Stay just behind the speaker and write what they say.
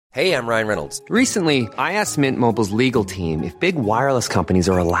Hey, I'm Ryan Reynolds. Recently, I asked Mint Mobile's legal team if big wireless companies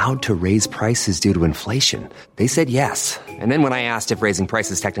are allowed to raise prices due to inflation. They said yes. And then when I asked if raising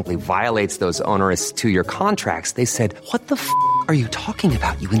prices technically violates those onerous two-year contracts, they said, "What the f*** are you talking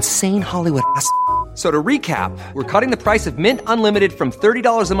about, you insane Hollywood ass?" So to recap, we're cutting the price of Mint Unlimited from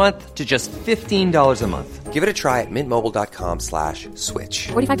 $30 a month to just $15 a month. Give it a try at mintmobile.com/switch.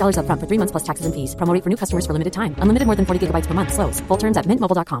 $45 up front for 3 months plus taxes and fees. Promo rate for new customers for limited time. Unlimited more than 40 gigabytes per month. Slows full terms at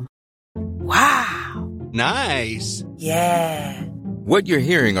mintmobile.com. Wow. Nice. Yeah. What you're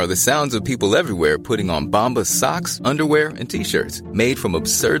hearing are the sounds of people everywhere putting on Bombas socks, underwear, and T-shirts made from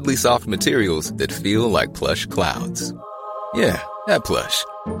absurdly soft materials that feel like plush clouds. Yeah, that plush.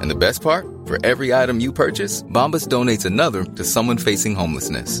 And the best part? For every item you purchase, Bombas donates another to someone facing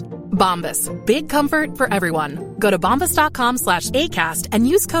homelessness. Bombas. Big comfort for everyone. Go to bombas.com/ACAST and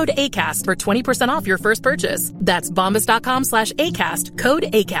use code ACAST for 20% off your first purchase. That's bombas.com/ACAST. Code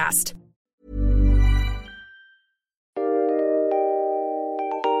ACAST.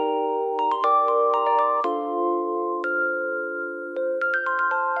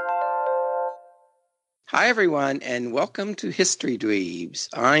 Hi, everyone, and welcome to History Dweebs.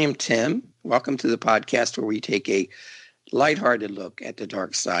 I am Tim. Welcome to the podcast where we take a lighthearted look at the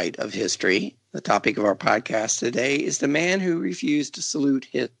dark side of history. The topic of our podcast today is the man who refused to salute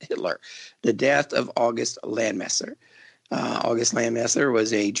Hitler, the death of August Landmesser. August Landmesser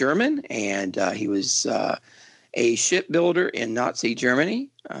was a German, and he was a shipbuilder in Nazi Germany,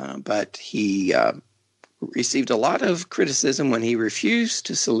 but he received a lot of criticism when he refused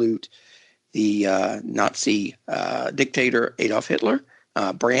to salute the Nazi dictator Adolf Hitler,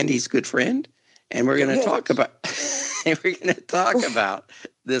 Brandy's good friend, and we're going to talk about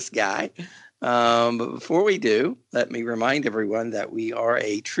this guy. But before we do, let me remind everyone that we are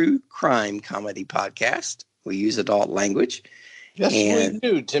a true crime comedy podcast. We use adult language. Yes, we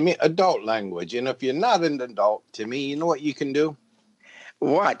do, Timmy. Adult language. And if you're not an adult, Timmy, you know what you can do?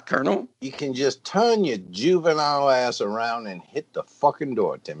 What, Colonel? You can just turn your juvenile ass around and hit the fucking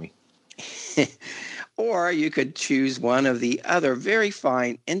door, Timmy. Or you could choose one of the other very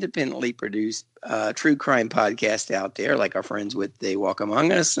fine, independently produced true crime podcasts out there, like our friends with They Walk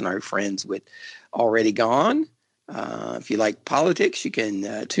Among Us and our friends with Already Gone. If you like politics, you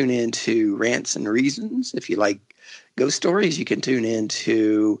can tune into Rants and Reasons. If you like ghost stories, you can tune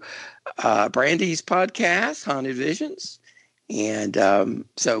into Brandy's podcast, Haunted Visions. And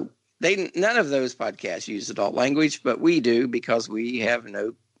so none of those podcasts use adult language, but we do because we have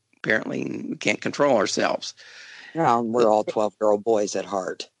apparently we can't control ourselves. No, we're all 12-year-old boys at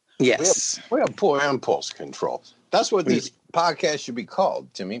heart. Yes. We have poor impulse control. That's what these podcasts should be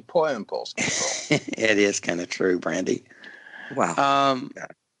called, Timmy. Poor impulse control. It is kind of true, Brandy. Wow.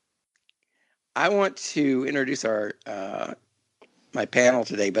 I want to introduce our my panel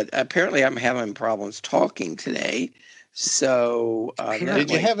today, but apparently I'm having problems talking today. So did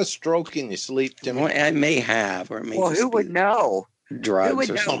you have a stroke in your sleep, Timmy? Well, I may have, or it may who would know? Drugs Who would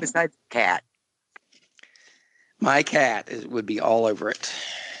or know something. besides the cat? My cat would be all over it.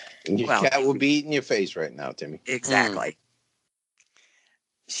 Your cat will be eating your face right now, Timmy. Exactly.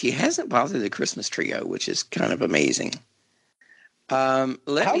 She hasn't bothered the Christmas trio, which is kind of amazing. How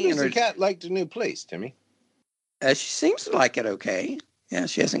does the cat like the new place, Timmy? She seems to like it okay. Yeah,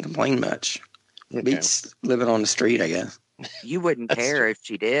 she hasn't complained much. Okay. Beats living on the street, I guess. You wouldn't care if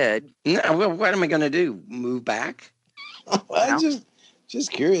she did. No, well, what am I going to do? Move back? I'm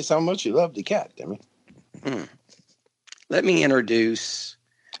just curious how much you love the cat, Timmy. Let me introduce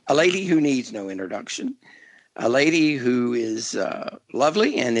a lady who needs no introduction, a lady who is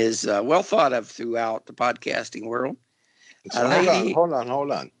lovely and is well thought of throughout the podcasting world. So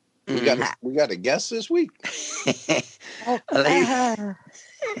hold on. We got a guest this week.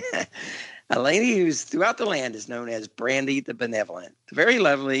 A lady who's throughout the land is known as Brandy the Benevolent, the very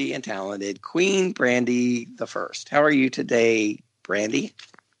lovely and talented Queen Brandy the First. How are you today, Brandy?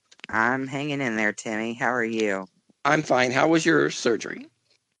 I'm hanging in there, Timmy. How are you? I'm fine. How was your surgery?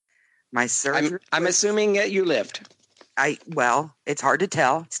 My surgery? I'm assuming that you lived. Well, it's hard to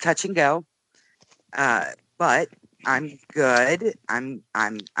tell. It's touch and go. But I'm good.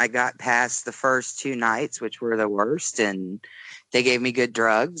 I got past the first 2 nights, which were the worst, and they gave me good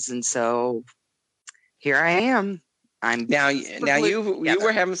drugs, and so here I am. Now you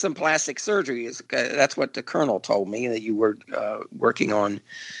were having some plastic surgery. That's what the Colonel told me, that you were working on.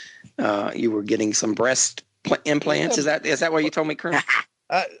 You were getting some breast implants. Is that what you told me, Colonel?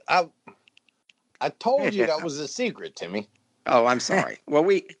 I told you that was a secret, Timmy. Oh, I'm sorry. Well,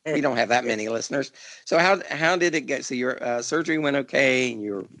 we don't have that many listeners. So how did it go? So your surgery went okay,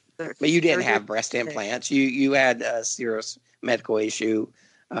 and but you didn't have breast implants. You had a serious medical issue.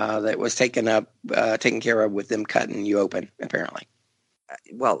 that was taken care of with them cutting you open, apparently.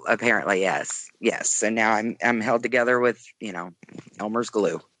 Well, apparently, yes. Yes. And now I'm held together with, Elmer's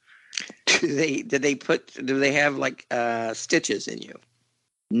glue. Do they have like stitches in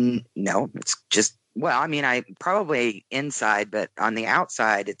you? No, it's just, I probably inside, but on the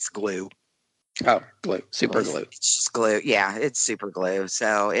outside, it's glue. Oh, glue, super glue. It's just glue. Yeah, it's super glue.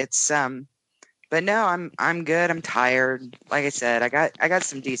 So it's, but no, I'm good. I'm tired. Like I said, I got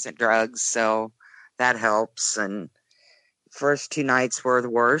some decent drugs, so that helps. And first 2 nights were the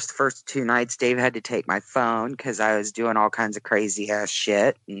worst. First 2 nights, Dave had to take my phone because I was doing all kinds of crazy ass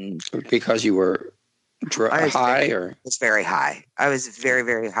shit. And because you were high, or was very high. I was very,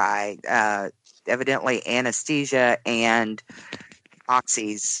 very high. Evidently, anesthesia and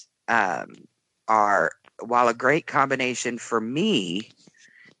oxys are, while a great combination for me,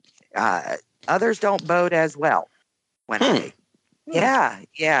 others don't bode as well.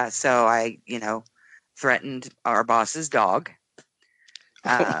 Yeah. So I, threatened our boss's dog.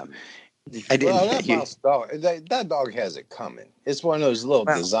 I didn't. Well, that boss dog, that dog has it coming. It's one of those little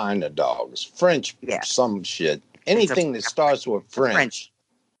designer dogs, French, some shit. Anything that starts with French.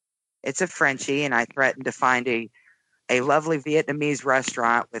 It's a Frenchie, and I threatened to find a lovely Vietnamese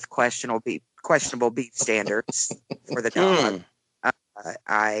restaurant with questionable beef standards for the dog.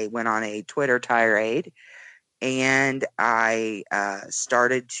 I went on a Twitter tirade, and I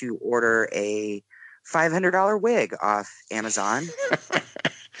started to order a $500 wig off Amazon.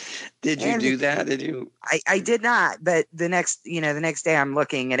 Did you do that? Did you? I did not, but the next day I'm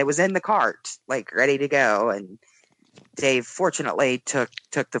looking, and it was in the cart, like ready to go. And Dave fortunately took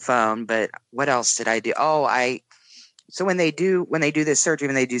the phone. But what else did I do? So when they do this surgery,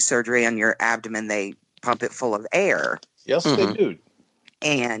 when they do surgery on your abdomen, they pump it full of air. Yes, they do.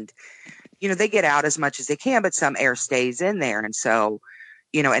 And they get out as much as they can, but some air stays in there, and so.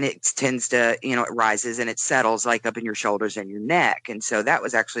 And it tends to, it rises and it settles like up in your shoulders and your neck. And so that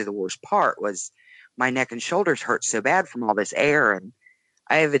was actually the worst part, was my neck and shoulders hurt so bad from all this air. And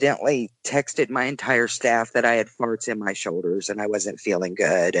I evidently texted my entire staff that I had farts in my shoulders and I wasn't feeling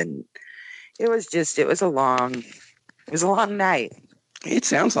good. And it was a long night. It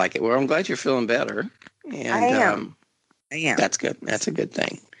sounds like it. Well, I'm glad you're feeling better. And I am. That's good. That's a good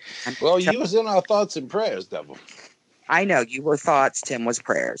thing. Well, you was in our thoughts and prayers, Devil. I know you were thoughts. Tim was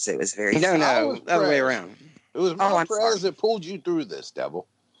prayers. It was very no, other way around. It was my prayers that pulled you through this, Devil.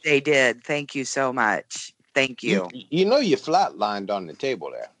 They did. Thank you so much. Thank you. You flatlined on the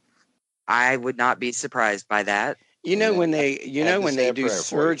table there. I would not be surprised by that. When they do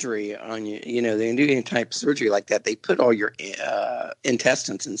surgery on you, they do any type of surgery like that, they put all your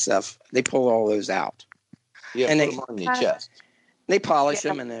intestines and stuff. They pull all those out. Yeah, and put them on your chest. They polish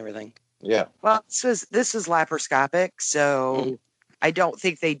them and everything. Yeah. Well, this was laparoscopic, so I don't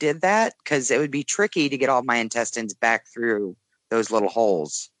think they did that because it would be tricky to get all my intestines back through those little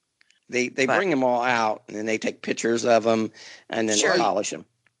holes. They bring them all out, and then they take pictures of them, and then they polish them.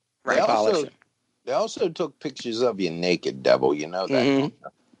 Right. They also took pictures of you naked, Devil. You know that. Mm-hmm.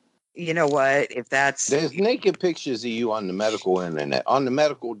 You know what? If there's naked pictures of you on the medical internet, on the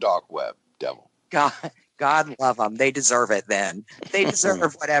medical dark web, Devil. God love them. They deserve it then. They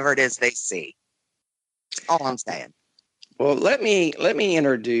deserve whatever it is they see. That's all I'm saying. Well, let me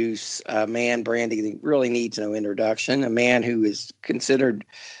introduce a man, Brandy, that really needs no introduction, a man who is considered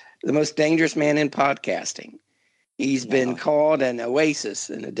the most dangerous man in podcasting. He's been called an oasis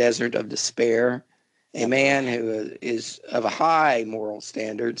in the desert of despair, a man who is of high moral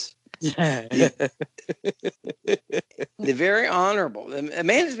standards. The very honorable. A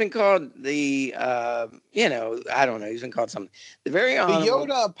man has been called the, I don't know. He's been called something. The very honorable.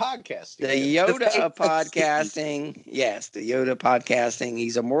 The Yoda of podcasting. The Yoda of podcasting. Yes, the Yoda of podcasting.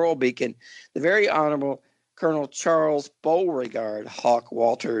 He's a moral beacon. The very honorable Colonel Charles Beauregard Hawk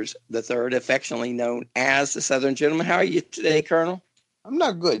Walters III, affectionately known as the Southern Gentleman. How are you today, Colonel? I'm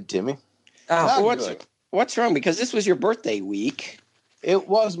not good, Timmy. What's wrong? Because this was your birthday week. It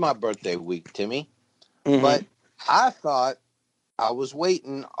was my birthday week, Timmy. Mm-hmm. But I thought I was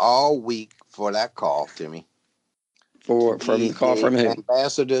waiting all week for that call, Timmy. From the call from who?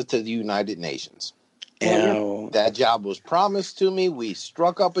 Ambassador to the United Nations. Oh. That job was promised to me. We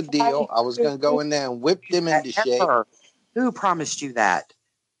struck up a deal. I was going to go in there and whip them into shape. Who promised you that?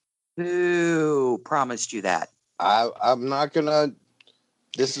 Who promised you that? I'm not going to.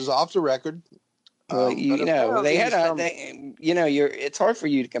 This is off the record. Well, they had it's hard for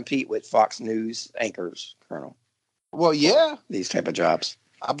you to compete with Fox News anchors, Colonel. Well, yeah, these type of jobs.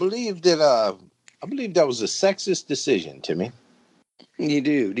 I believe that was a sexist decision, Timmy. You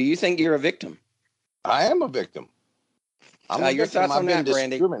do? Do you think you're a victim? I am a victim. Your thoughts on that,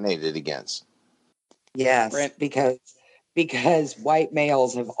 Brandy? Discriminated against. Yes, because white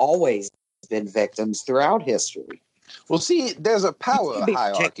males have always been victims throughout history. Well, see, there's a power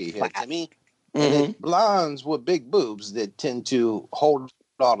hierarchy here, Timmy. And it's blondes with big boobs that tend to hold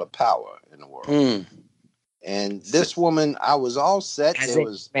all the power in the world. And this woman, I was all set. There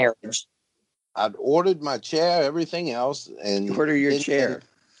was marriage. I'd ordered my chair, everything else, and you order your chair.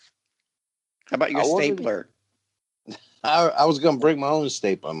 How about your stapler? I was going to bring my own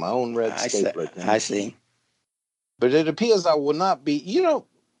stapler, my own red stapler. I see. But it appears I will not be. You know,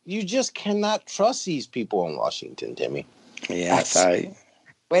 you just cannot trust these people in Washington, Timmy. Yes,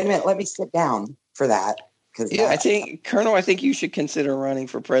 Wait a minute. Let me sit down for that. I think, Colonel, I think you should consider running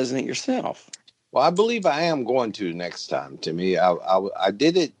for president yourself. Well, I believe I am going to next time, Timmy. I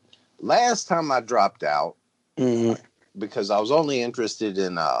did it last time. I dropped out because I was only interested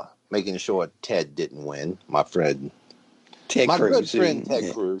in making sure Ted didn't win. My friend, Ted my Cruz, good friend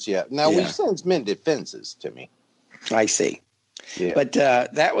Ted Cruz. Yeah. Now we've since mended fences, Timmy. I see. Yeah. But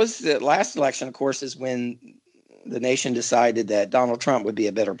that was the last election, of course, is when the nation decided that Donald Trump would be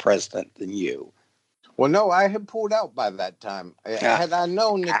a better president than you. Well, no, I had pulled out by that time. Had I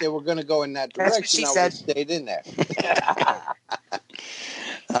known that they were going to go in that direction, I would have stayed in there.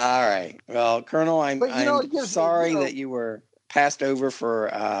 All right. Well, Colonel, I'm sorry that you were passed over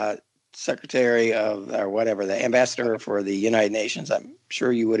for Secretary of, or whatever, the ambassador for the United Nations. I'm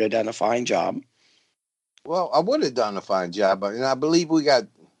sure you would have done a fine job. Well, I would have done a fine job, and I believe we got.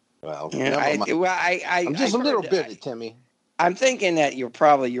 Well, I'm just a little bitter, Timmy. I'm thinking that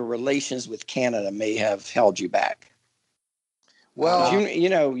your relations with Canada may have held you back. Well,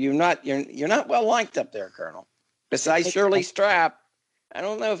 you're not well liked up there, Colonel. Besides Shirley Strap, I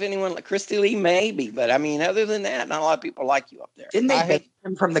don't know if anyone like Christy Lee, maybe, but I mean, other than that, not a lot of people like you up there. Didn't they ban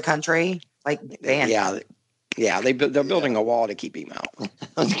him from the country? They're building a wall to keep him out.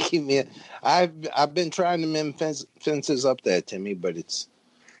 I've been trying to mend fences up there, Timmy, but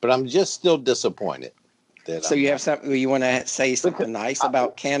I'm just still disappointed. So you have something you want to say something nice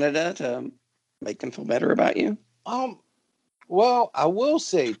about Canada to make them feel better about you? Well, I will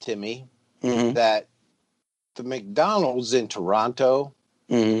say, Timmy, that the McDonald's in Toronto,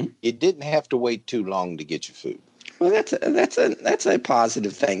 it didn't have to wait too long to get your food. Well, that's a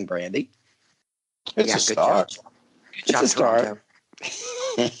positive thing, Brandy. It's a start. It's a start.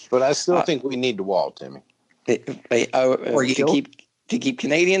 But I still think we need the wall, Timmy. To keep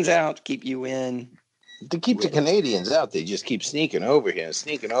Canadians out, to keep you in. To keep the Canadians out, they just keep sneaking over here and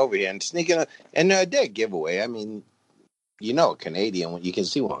sneaking. And they're a dead giveaway. I mean, a Canadian, you can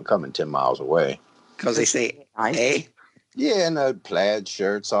see one coming 10 miles away. Because they say, hey? Yeah, and plaid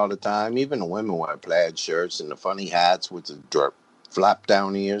shirts all the time. Even the women wear plaid shirts and the funny hats with the flap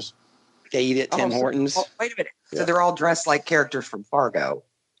down ears. They eat at Tim Hortons. Wait a minute. Yeah. So they're all dressed like characters from Fargo.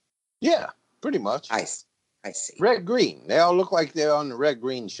 Yeah, pretty much. I see. Red Green. They all look like they're on the Red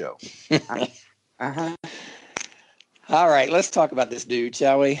Green show. All right, let's talk about this dude,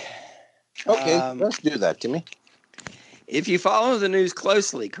 shall we? Okay, let's do that, Timmy. If you follow the news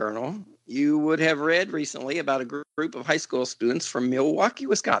closely, Colonel, you would have read recently about a group of high school students from Milwaukee,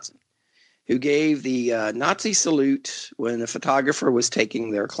 Wisconsin, who gave the Nazi salute when the photographer was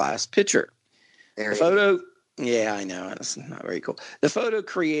taking their class picture. The photo, I know, it's not very cool. The photo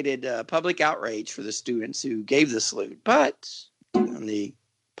created public outrage for the students who gave the salute, but on the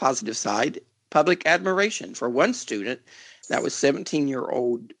positive side, public admiration for one student. That was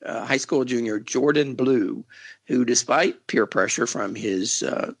 17-year-old high school junior Jordan Blue, who, despite peer pressure from his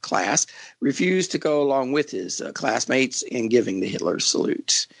class, refused to go along with his classmates in giving the Hitler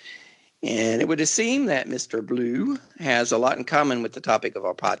salute. And it would seem that Mr. Blue has a lot in common with the topic of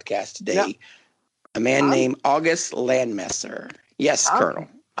our podcast today, a man named August Landmesser. Yes, Colonel.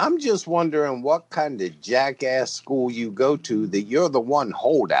 I'm just wondering what kind of jackass school you go to that you're the one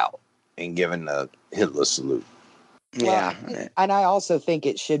holdout in giving the Hitler salute. Yeah. Well, and I also think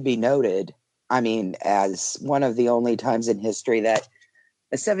it should be noted, I mean, as one of the only times in history that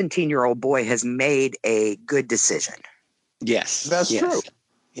a 17-year-old boy has made a good decision. Yes. That's true.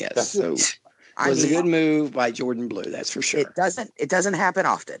 Yes. That's so it was a good move by Jordan Blue, that's for sure. It doesn't happen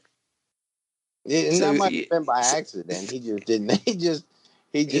often. That might have been by accident. He just didn't. He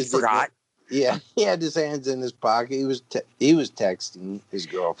just forgot. Yeah, he had his hands in his pocket. He was texting his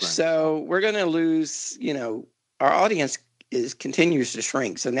girlfriend. So we're going to lose, our audience continues to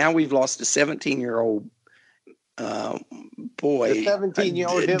shrink. So now we've lost a 17-year-old boy, the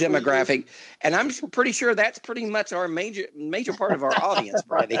 17-year-old demographic, and I'm pretty sure that's pretty much our major part of our audience,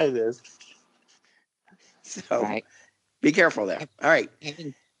 Brandy. It is. So be careful there. All right.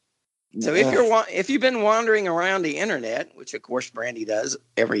 So if you've been wandering around the internet, which of course Brandy does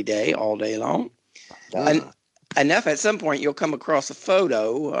every day, all day long, enough at some point you'll come across a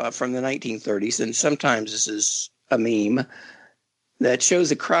photo from the 1930s, and sometimes this is a meme that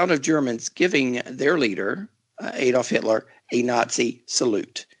shows a crowd of Germans giving their leader, Adolf Hitler, a Nazi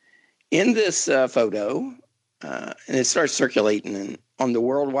salute. In this photo, and it starts circulating on the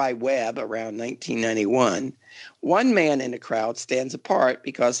World Wide Web around 1991, one man in the crowd stands apart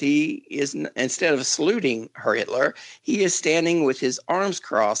because he is, instead of saluting Hitler, he is standing with his arms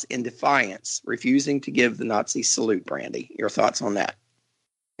crossed in defiance, refusing to give the Nazi salute. Brandy, your thoughts on that?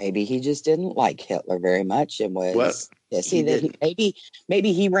 Maybe he just didn't like Hitler very much and was maybe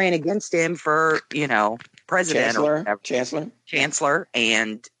he ran against him for, president chancellor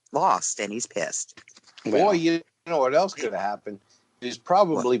and lost, and he's pissed. Well, or you know what else could have happened? He's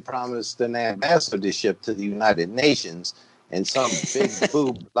probably promised an ambassadorship to the United Nations, and some big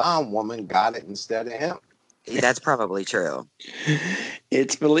boob blonde woman got it instead of him. That's probably true.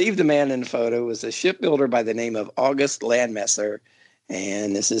 It's believed the man in the photo was a shipbuilder by the name of August Landmesser,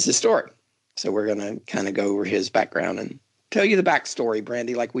 and this is his story. So we're going to kind of go over his background and tell you the backstory,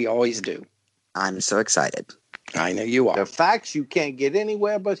 Brandy, like we always do. I'm so excited. I know you are. The facts you can't get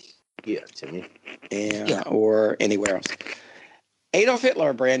anywhere but here, Timmy. Yeah, or anywhere else. Adolf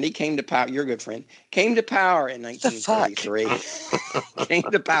Hitler, Brandy, came to power. Your good friend came to power in 1933. Came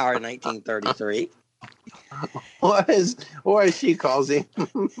to power in 1933. Or as she calls him,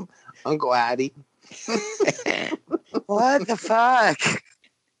 Uncle Addie. What the fuck?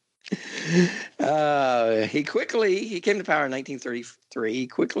 He came to power in 1933. He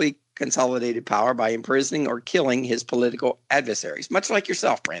quickly consolidated power by imprisoning or killing his political adversaries, much like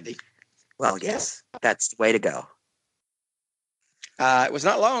yourself, Brandy. Well, yes, that's the way to go. It was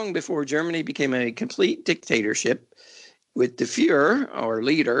not long before Germany became a complete dictatorship, with the Führer, or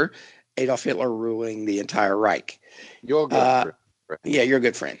leader, Adolf Hitler, ruling the entire Reich. Your good friend. Yeah, your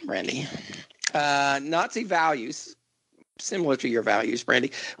good friend, Brandy. Nazi values, similar to your values,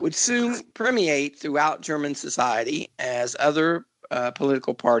 Brandy, would soon permeate throughout German society as other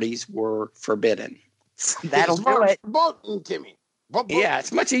political parties were forbidden. That'll do it. Voting, Timmy. Yeah,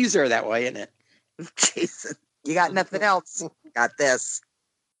 it's much easier that way, isn't it? Jason, you got nothing else. Got this.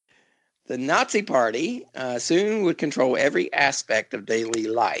 The Nazi Party soon would control every aspect of daily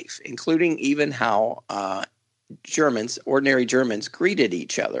life, including even how ordinary Germans, greeted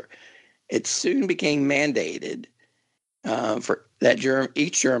each other. It soon became mandated for that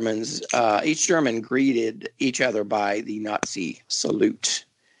each German greeted each other by the Nazi salute.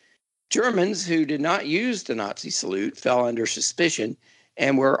 Germans who did not use the Nazi salute fell under suspicion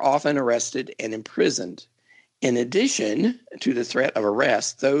and were often arrested and imprisoned. In addition to the threat of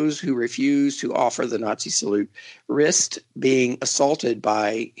arrest, those who refused to offer the Nazi salute risked being assaulted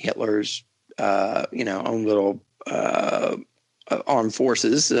by Hitler's, own little armed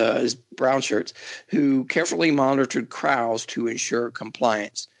forces, his brown shirts, who carefully monitored crowds to ensure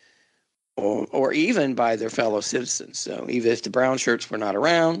compliance, or even by their fellow citizens. So even if the brown shirts were not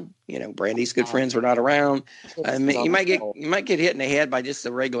around, Brandy's good friends were not around, you might get hit in the head by just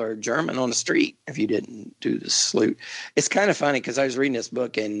a regular German on the street if you didn't do the salute. It's kind of funny because I was reading this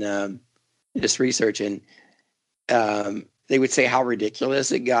book and just researching. They would say how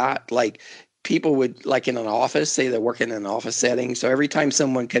ridiculous it got. Like people would, like in an office, say they're working in an office setting. So every time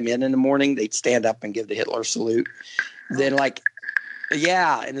someone came in the morning, they'd stand up and give the Hitler salute. Then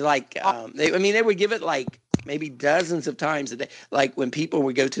yeah, and they would give it like maybe dozens of times a day. Like when people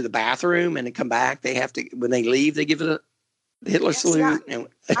would go to the bathroom and they come back, they have to, when they leave, they give it the Hitler salute, and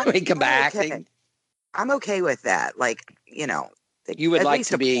when they come back. Okay. I'm okay with that. You would like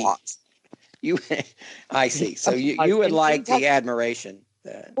to be. I see. So you would like the admiration.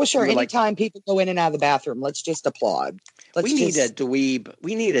 Well, sure. Anytime people go in and out of the bathroom, let's just applaud. We need a dweeb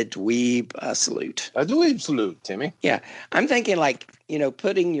salute. A dweeb salute, Timmy. Yeah, I'm thinking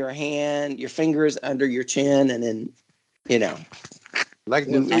putting your fingers under your chin, and then like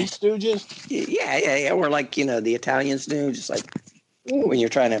the Three Stooges. Yeah. Or the Italians do, just like when you're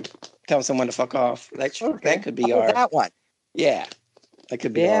trying to tell someone to fuck off. That could be that one. Yeah, that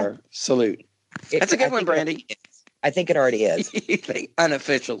could be our salute. That's a good one, Brandy. I think it already is. You think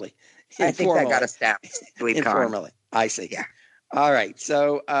unofficially. I think that got a stamp. Informally. I see. Yeah. All right.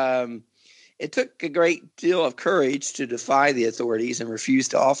 So it took a great deal of courage to defy the authorities and refuse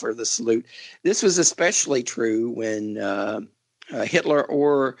to offer the salute. This was especially true when Hitler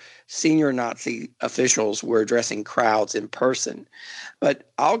or senior Nazi officials were addressing crowds in person.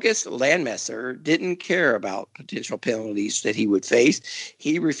 But August Landmesser didn't care about potential penalties that he would face.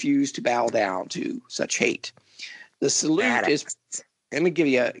 He refused to bow down to such hate. The salute let me give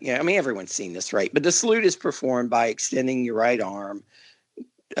you everyone's seen this, right? But the salute is performed by extending your right arm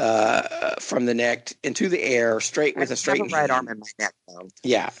from the neck into the air, with a straight right arm in my neck, though.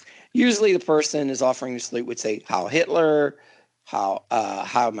 Yeah. Usually the person is offering the salute would say Heil Hitler, Heil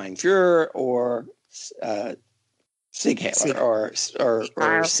Mein Führer, or Sieg Heil, or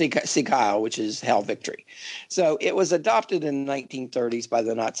Sieg Heil, which is Hail Victory. So it was adopted in the 1930s by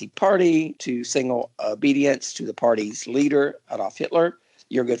the Nazi Party to signal obedience to the party's leader, Adolf Hitler,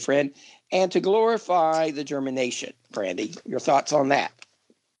 your good friend, and to glorify the German nation. Brandy, your thoughts on that?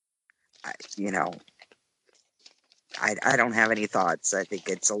 I don't have any thoughts. I think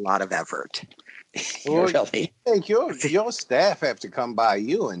it's a lot of effort. Well, really? I think your staff have to come by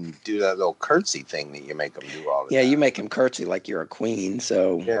you and do that little curtsy thing that you make them do all the time. Yeah, you make them curtsy like you're a queen.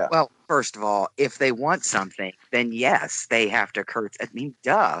 So yeah. Well, first of all, if they want something, then yes, they have to curtsy. I mean,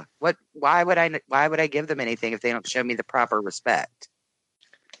 duh. Why would I give them anything if they don't show me the proper respect?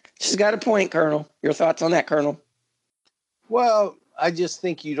 She's got a point, Colonel. Your thoughts on that, Colonel? Well, I just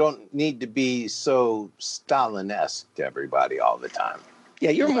think you don't need to be so Stalin-esque to everybody all the time. Yeah,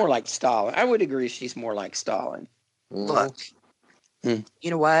 you're more like Stalin. I would agree she's more like Stalin. Look, you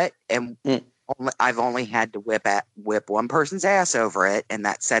know what? And I've only had to whip one person's ass over it, and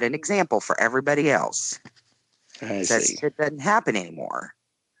that set an example for everybody else. I see. It doesn't happen anymore.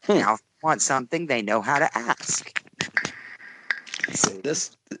 Now, if they want something, they know how to ask.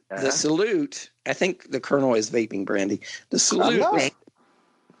 The salute, I think the Colonel is vaping, Brandy. The salute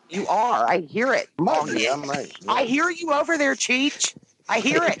You are. I hear it. I'm right. Yeah. I hear you over there, Cheech. I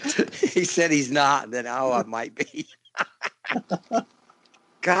hear it. He said he's not. Then, I might be.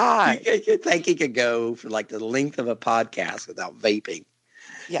 God. You think he could go for like the length of a podcast without vaping.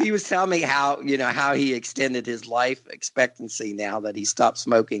 Yeah. He was telling me how he extended his life expectancy now that he stopped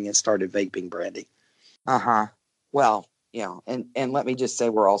smoking and started vaping, Brandy. Uh-huh. Well, and let me just say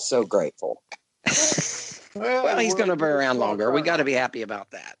we're all so grateful. Well, he's going to be around longer. We got to be happy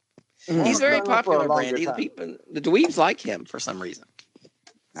about that. He's very popular, Brandy. The dweebs like him for some reason.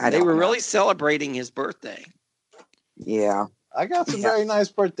 They were really celebrating his birthday. Yeah. I got some very nice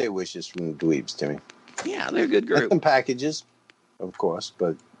birthday wishes from the dweebs, Timmy. Yeah, they're a good group. Some packages, of course,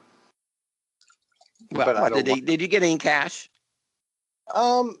 but... Did you get any cash?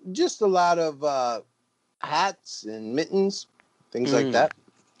 Just a lot of hats and mittens, things like that.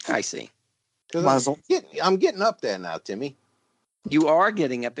 I see. Muzzle. I'm getting up there now, Timmy. You are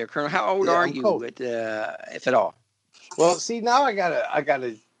getting up there, Colonel. How old are you, if at all? Well, see, now I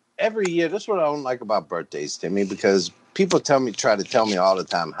gotta. Every year, that's what I don't like about birthdays, Timmy, because people try to tell me all the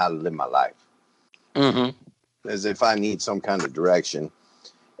time how to live my life, as if I need some kind of direction.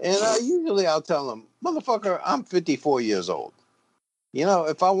 And usually I'll tell them, motherfucker, I'm 54 years old.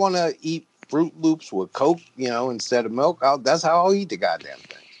 If I want to eat Fruit Loops with Coke, instead of milk, that's how I'll eat the goddamn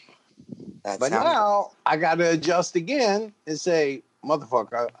thing. But now I got to adjust again and say,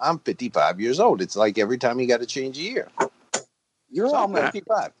 motherfucker, I'm 55 years old. It's like every time you got to change a year. You're almost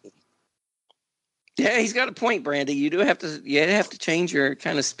 55. Yeah, he's got a point, Brandy. You have to change your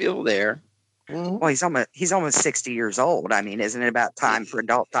kind of spiel there. Mm-hmm. Well, he's almost 60 years old. I mean, isn't it about time for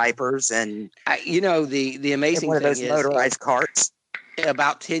adult diapers and the amazing one of thing those motorized carts?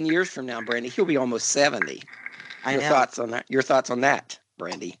 About 10 years from now, Brandy, he'll be almost 70. Your thoughts on that? Your thoughts on that,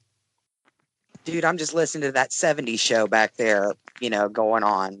 Brandy? Dude, I'm just listening to that 70s show back there, going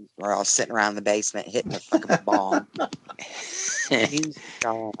on. We're all sitting around the basement hitting a fucking bomb.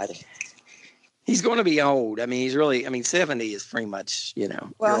 God. He's going to be old. I mean, 70 is pretty much, you're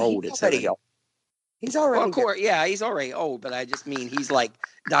old at 70. He's already Well, of course, yeah, he's already old, but I just mean he's like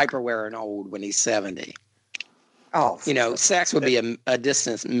diaper wearing old when he's 70. Oh. Sex would be a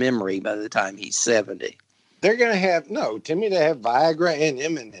distant memory by the time he's 70. They're going to have, Timmy, they have Viagra and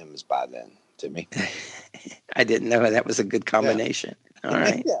M&Ms by then, Timmy. I didn't know that was a good combination. Yeah. All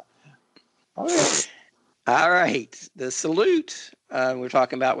right. Yeah. All right. The salute we're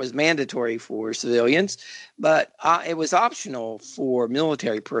talking about was mandatory for civilians, but it was optional for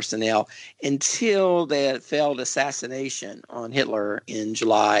military personnel until the failed assassination on Hitler in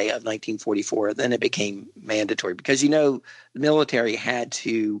July of 1944. Then it became mandatory because, the military had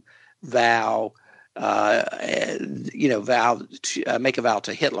to make a vow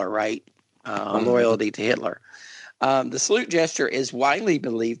to Hitler, right? Loyalty to Hitler. The salute gesture is widely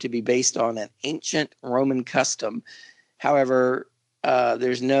believed to be based on an ancient Roman custom. However,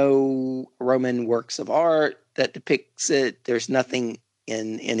 there's no Roman works of art that depicts it. There's nothing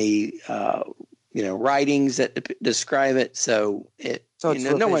in any, writings that describe it. So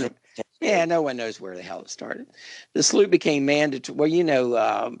no one Yeah, no one knows where the hell it started. The salute became mandatory.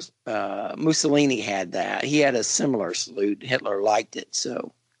 Well, Mussolini had that. He had a similar salute. Hitler liked it.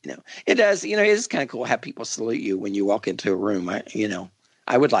 So, it does, it is kind of cool to have people salute you when you walk into a room.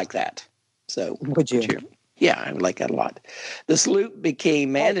 I would like that. So, would you? Yeah, I would like that a lot. The salute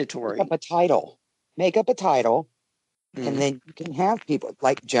became mandatory. Make up a title. And then you can have people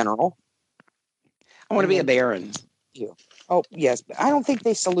like general. I want to be a baron. Oh, yes. But I don't think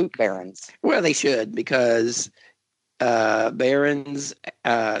they salute barons. Well, they should, because barons,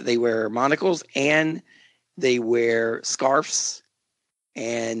 they wear monocles and they wear scarves,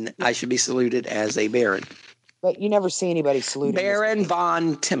 and I should be saluted as a baron. But you never see anybody saluting. Baron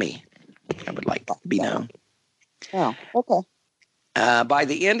von Timmy, I would like to be known. Oh, okay. By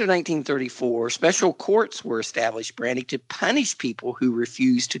the end of 1934, special courts were established, Brandy, to punish people who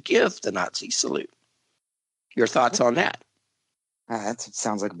refused to give the Nazi salute. Your thoughts on that? That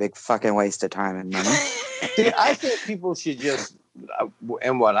sounds like a big fucking waste of time and money. See, I think people should just,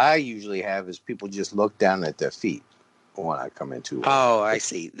 and what I usually have is people just look down at their feet when I come into. Oh, I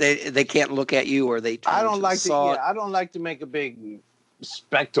see. They can't look at you, or they. I don't like to. Yeah, I don't like to make a big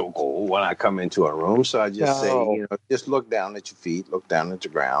spectacle when I come into a room, so I just say, just look down at your feet, look down at the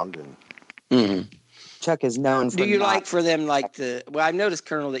ground, and. Chuck is known for. Do you like for them Well, I've noticed,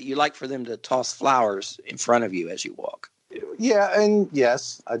 Colonel, that you like for them to toss flowers in front of you as you walk. Yeah, and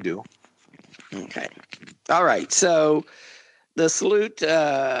yes, I do. Okay. All right. So the salute,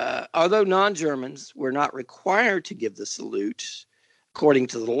 although non-Germans were not required to give the salute, according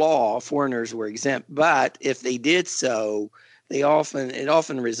to the law, foreigners were exempt. But if they did so, it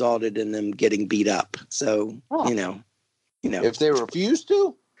often resulted in them getting beat up. So, If they refuse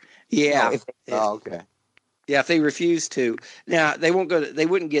to? Yeah. Okay. Yeah, if they refuse to. Now, they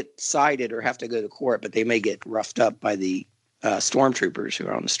wouldn't get cited or have to go to court, but they may get roughed up by the stormtroopers who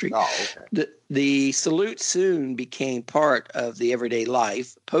are on the street. Oh, okay. The salute soon became part of the everyday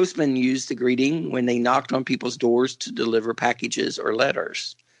life. Postmen used the greeting when they knocked on people's doors to deliver packages or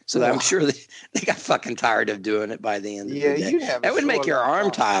letters. So I'm sure they got fucking tired of doing it by the end of the day. That would make your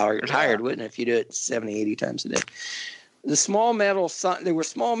arm tired, wouldn't it, if you do it 70, 80 times a day? There were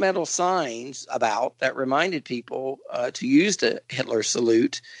small metal signs about that reminded people to use the Hitler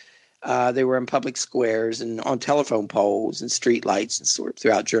salute. They were in public squares and on telephone poles and street lights and sort of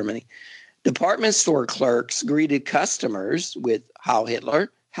throughout Germany. Department store clerks greeted customers with "Heil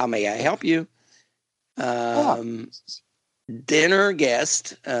Hitler," "How may I help you?" Dinner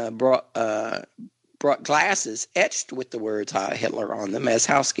guests brought glasses etched with the words "Heil Hitler" on them as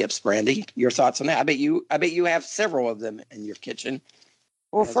house gifts. Brandy, your thoughts on that? I bet you have several of them in your kitchen.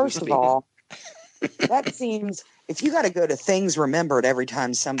 Well, first of all, that seems, if you got to go to things remembered every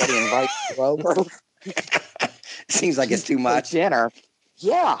time somebody invites you over, seems like it's too much. Dinner,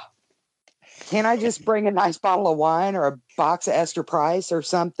 yeah. Can't I just bring a nice bottle of wine or a box of Esther Price or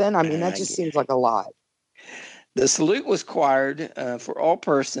something? I mean, that just seems like a lot. The salute was required for all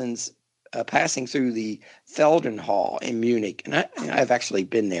persons passing through the Feldenhall in Munich. And I've actually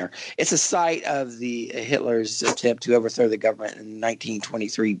been there. It's a site of the Hitler's attempt to overthrow the government in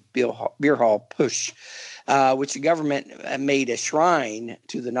 1923 beer hall push, which the government made a shrine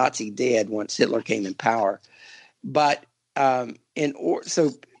to the Nazi dead once Hitler came in power. But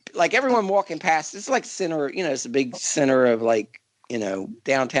so like everyone walking past, it's like center, it's a big center of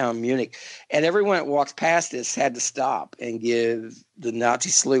downtown Munich, and everyone that walks past this had to stop and give the Nazi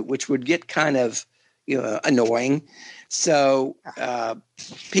salute, which would get kind of, annoying. So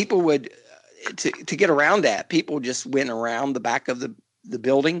people would, to get around that, people just went around the back of the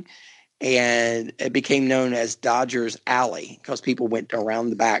building, and it became known as Dodgers Alley because people went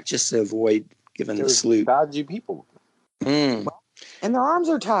around the back just to avoid giving the salute. Dodgy people. And their arms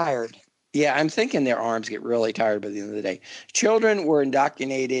are tired. Yeah, I'm thinking their arms get really tired by the end of the day. Children were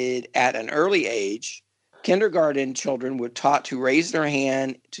indoctrinated at an early age. Kindergarten children were taught to raise their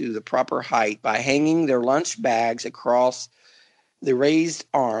hand to the proper height by hanging their lunch bags across the raised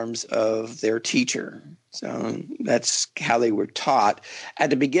arms of their teacher. So that's how they were taught.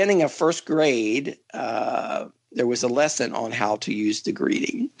 At the beginning of first grade, there was a lesson on how to use the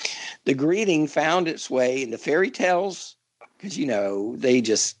greeting. The greeting found its way into fairy tales, because, they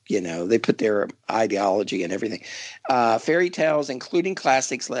just, they put their ideology and everything. Fairy tales, including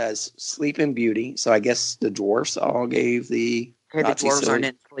classics as Sleeping Beauty. So I guess the dwarfs all gave the Nazi dwarves salute. aren't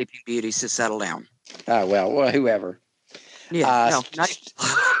in Sleeping Beauty, so settle down. Well, whoever. Yeah,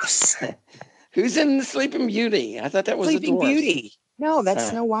 who's in the Sleeping Beauty? I thought that was Sleeping the dwarfs. Beauty. No, that's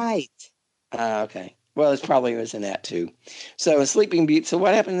Snow White. Okay. Well, it probably was in that too. So Sleeping Beauty. So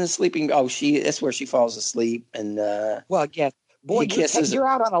what happened in Sleeping? Oh, that's where she falls asleep, and well, yes, Boy, you're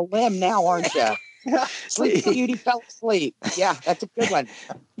out on a limb now, aren't you? Sleep Beauty fell asleep. Yeah, that's a good one.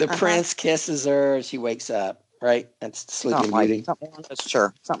 The prince kisses her. She wakes up. Right? That's Sleeping Beauty. Something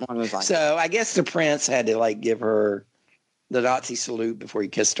along those lines. So I guess the prince had to give her the Nazi salute before he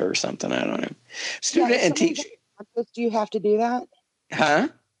kissed her or something. I don't know. Student and teacher. Do you have to do that? Huh?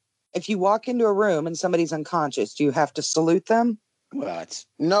 If you walk into a room and somebody's unconscious, do you have to salute them? Well,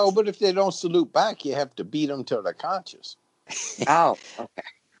 no, but if they don't salute back, you have to beat them till they're conscious. Oh,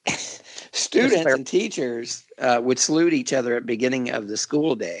 okay. Students and teachers would salute each other at the beginning of the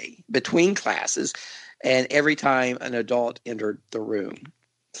school day between classes and every time an adult entered the room.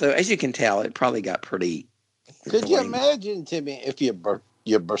 So as you can tell, it probably got pretty. Could you imagine, Timmy, if your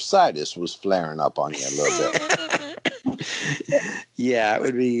bursitis was flaring up on you a little bit? Yeah, it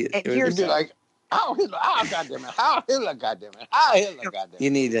would be. You'd be like, "Oh, Hitler! Oh, goddamn it! Oh, Hitler! Goddamn it! Oh, Hitler! Goddamn it!"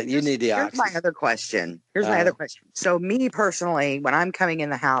 You need the Here's oxygen. my other question. So me personally, when I'm coming in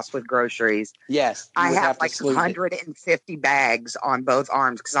the house with groceries, yes, I have like 150 bags on both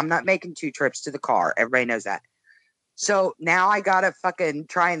arms because I'm not making 2 trips to the car. Everybody knows that. So now I gotta fucking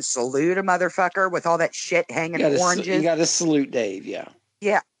try and salute a motherfucker with all that shit hanging oranges. You gotta salute Dave, yeah.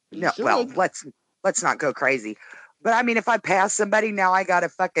 Yeah. No, well, let's not go crazy. But I mean, if I pass somebody now, I gotta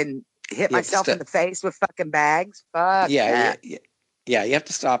fucking hit myself in the face with fucking bags. Fuck. Yeah. You have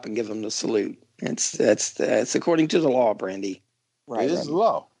to stop and give them the salute. It's according to the law, Brandy. Right. It is the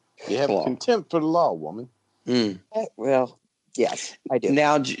law. You have contempt for the law, woman. Well, yes, I do.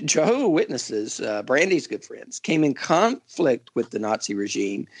 Now, Jehovah's Witnesses, Brandy's good friends, came in conflict with the Nazi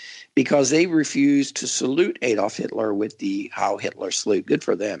regime because they refused to salute Adolf Hitler with the Heil Hitler salute. Good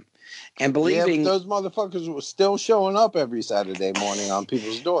for them. And believing those motherfuckers were still showing up every Saturday morning on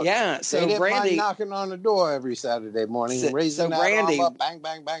people's doors. Yeah, so they didn't Brandy mind knocking on the door every Saturday morning and raising that arm up, bang,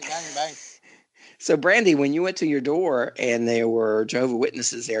 bang, bang, bang, bang. So, Brandy, when you went to your door and there were Jehovah's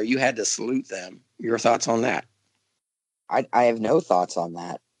Witnesses there, you had to salute them. Your thoughts on that? I have no thoughts on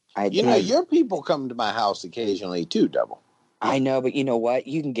that. Your people come to my house occasionally too, Double. I know, but you know what?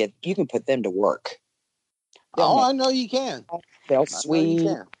 You can put them to work. I know you can. They'll sweep.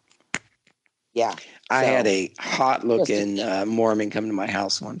 Yeah. I had a hot-looking Mormon come to my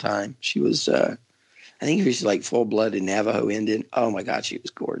house one time. She was, I think she was like full-blooded Navajo Indian. Oh, my God, she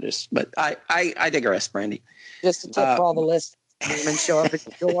was gorgeous. But I digress, Brandy. Just to tip for all the listeners, Mormons show up at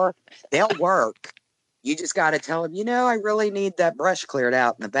the door, they'll work. You just got to tell them, I really need that brush cleared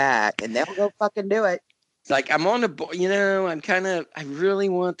out in the back, and they'll go fucking do it. Like I'm on the, I really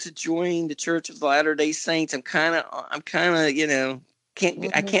want to join the Church of the Latter-day Saints. I'm kind of, I can't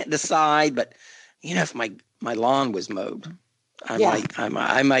decide, but if my lawn was mowed,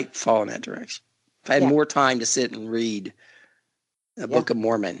 I might fall in that direction. If I had more time to sit and read the Book of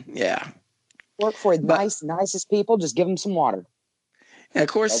Mormon, work for nicest people. Just give them some water. And of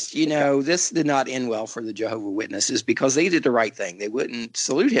course, this did not end well for the Jehovah's Witnesses because they did the right thing. They wouldn't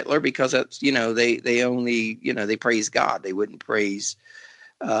salute Hitler because that's, they only, they praise God. They wouldn't praise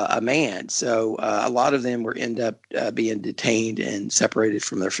a man. So a lot of them end up being detained and separated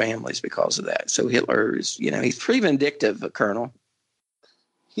from their families because of that. So Hitler is, he's pretty vindictive, Colonel.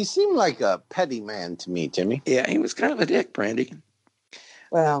 He seemed like a petty man to me, Timmy. Yeah, he was kind of a dick, Brandy.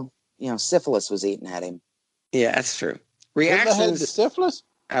 Well, syphilis was eating at him. Yeah, that's true. Reactions. Had the syphilis?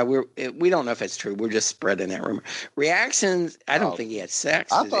 We don't know if it's true. We're just spreading that rumor. Reactions. I don't think he had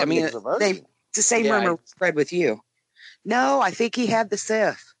sex. I thought he was a virgin. It's the same rumor spread with you. No, I think he had the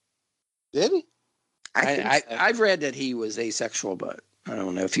syph. Did he? I've read that he was asexual, but I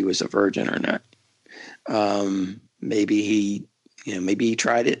don't know if he was a virgin or not. Maybe he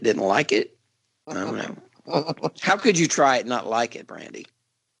tried it, didn't like it. I don't know. How could you try it and not like it, Brandy?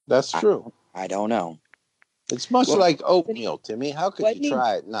 That's true. I don't know. It's much like oatmeal, Timmy. How could you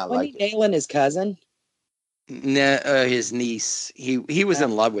try it and not like it? Nailing his cousin? No, his niece. He was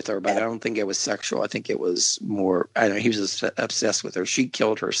in love with her, but I don't think it was sexual. I think it was more. I don't know. He was obsessed with her. She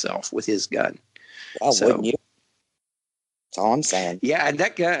killed herself with his gun. Well, wouldn't you? That's all I'm saying. Yeah,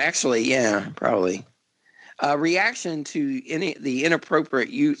 that gun actually. Yeah, probably. Reaction to the inappropriate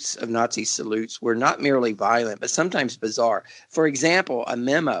use of Nazi salutes were not merely violent, but sometimes bizarre. For example, a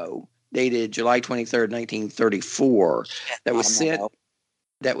memo dated July 23rd, 1934, that was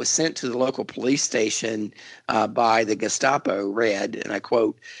sent to the local police station by the Gestapo read, and I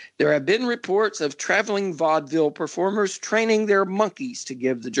quote, "There have been reports of traveling vaudeville performers training their monkeys to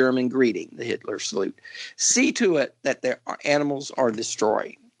give the German greeting, the Hitler salute. See to it that their animals are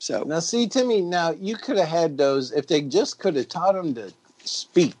destroyed." So now, see, Timmy, you could have had those if they just could have taught them to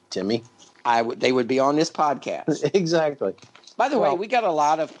speak, Timmy. They would be on this podcast. Exactly. By the way, we got a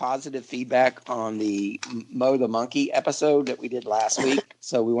lot of positive feedback on the Mo the Monkey episode that we did last week.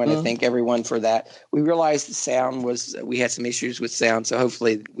 So we want to thank everyone for that. We realized the sound we had some issues with sound. So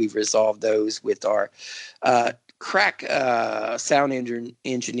hopefully we've resolved those with our crack sound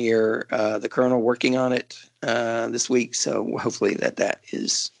engineer, the Colonel, working on it this week. So hopefully that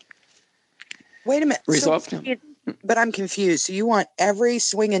is Wait a minute. resolved. But I'm confused. So you want every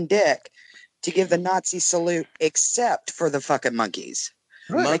swinging dick to give the Nazi salute except for the fucking monkeys?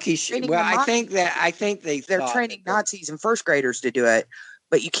 Monkeys. Well, I think they're training Nazis and first graders to do it,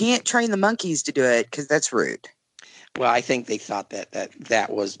 but you can't train the monkeys to do it because that's rude. Well, I think they thought that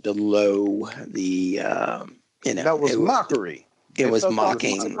was below the that was mockery. It was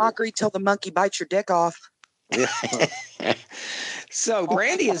mocking. It's mockery till the monkey bites your dick off. So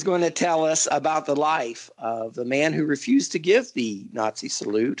Brandy is going to tell us about the life of the man who refused to give the Nazi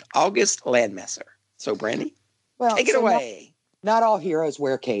salute, August Landmesser. So Brandy, take it away. Not all heroes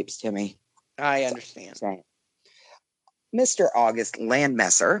wear capes, Timmy. I understand. Mr. August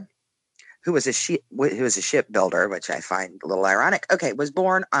Landmesser, who was a shipbuilder, which I find a little ironic. Okay, was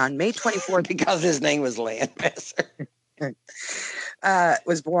born on May 24th because his name was Landmesser.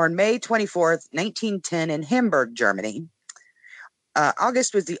 Was born May 24th, 1910 in Hamburg, Germany.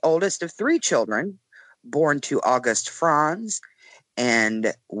 August was the oldest of three children, born to August Franz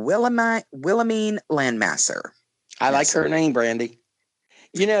and Wilhelmine Landmasser. I like her name, Brandy.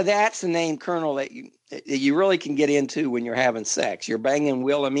 You know, that's the name, Colonel, that you really can get into when you're having sex. You're banging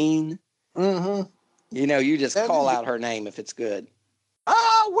Wilhelmine. Mm-hmm. You know, you just call out her name if it's good.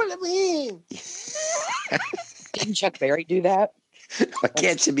 Oh, Wilhelmine! Didn't Chuck Berry do that?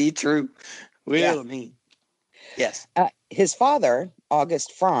 Can't you be true? Wilhelmine. Yes. His father,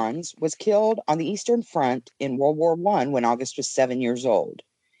 August Franz, was killed on the Eastern Front in World War I when August was 7 years old.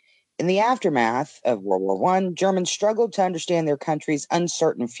 In the aftermath of World War I, Germans struggled to understand their country's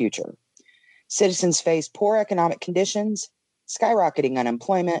uncertain future. Citizens faced poor economic conditions, skyrocketing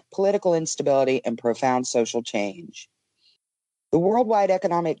unemployment, political instability, and profound social change. The worldwide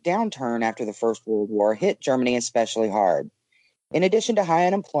economic downturn after the First World War hit Germany especially hard. In addition to high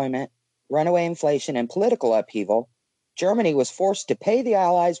unemployment, runaway inflation, and political upheaval, Germany was forced to pay the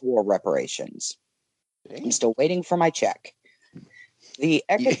Allies war reparations. I'm still waiting for my check. You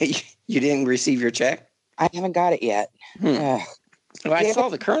didn't receive your check? I haven't got it yet. Well, I saw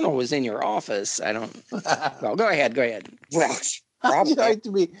the Colonel was in your office. I don't. Well, go ahead. Well, I'd like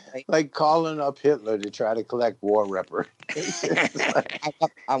to be like calling up Hitler to try to collect war reparations.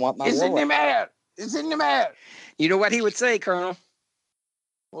 I want my It's in the mail. It's in the mail. You know what he would say, Colonel?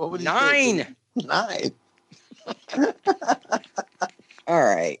 What would he say? 9. All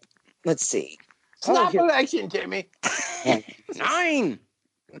right. Let's see. Snap election, Timmy. 9.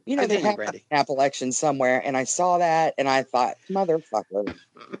 You know, they have a snap election somewhere, and I saw that, and I thought, motherfucker.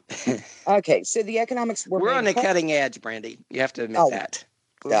 Okay, so the economics were... We're on the cutting edge, Brandy. You have to admit that.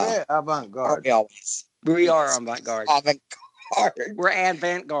 We're avant-garde. We are avant-garde. Avant-garde. We're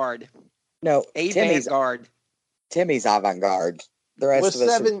avant-garde. No, avant-garde. Timmy's avant-garde. The rest of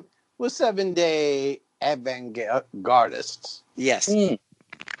us we're 7-day avant-gardists. Yes.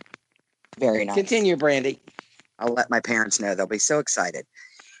 Very nice. Continue, Brandy. I'll let my parents know. They'll be so excited.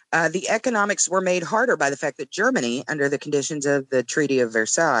 The economics were made harder by the fact that Germany, under the conditions of the Treaty of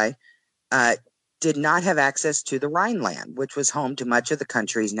Versailles, did not have access to the Rhineland, which was home to much of the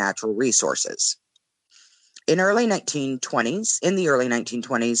country's natural resources. In the early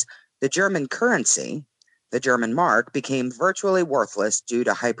 1920s, the German currency, the German mark, became virtually worthless due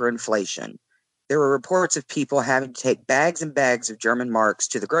to hyperinflation. There were reports of people having to take bags and bags of German marks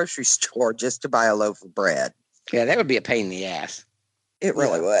to the grocery store just to buy a loaf of bread. Yeah, that would be a pain in the ass. It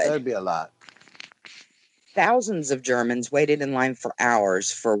really would. That'd be a lot. Thousands of Germans waited in line for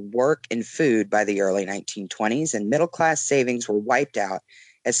hours for work and food by the early 1920s, and middle-class savings were wiped out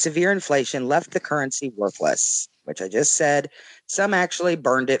as severe inflation left the currency worthless, which I just said. Some actually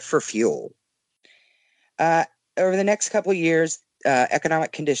burned it for fuel. Over the next couple of years,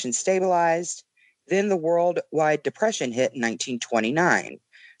 economic conditions stabilized. Then the worldwide depression hit in 1929.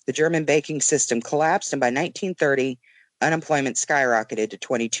 The German banking system collapsed, and by 1930, unemployment skyrocketed to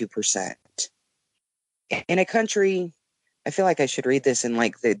 22%. In a country, I feel like I should read this in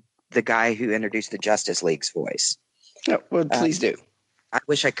like the guy who introduced the Justice League's voice. Oh, well, please do. I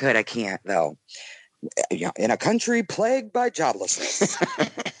wish I could. I can't, though. In a country plagued by joblessness,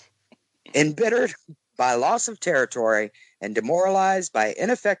 embittered by loss of territory, and demoralized by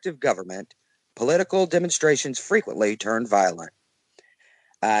ineffective government, political demonstrations frequently turned violent.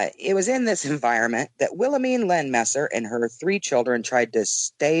 It was in this environment that Wilhelmine Landmesser and her 3 children tried to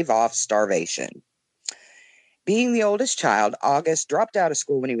stave off starvation. Being the oldest child, August dropped out of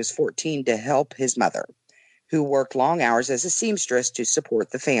school when he was 14 to help his mother, who worked long hours as a seamstress to support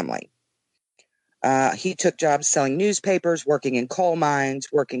the family. He took jobs selling newspapers, working in coal mines,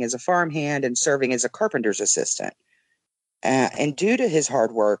 working as a farmhand, and serving as a carpenter's assistant. And due to his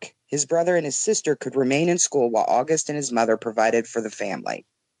hard work, his brother and his sister could remain in school while August and his mother provided for the family.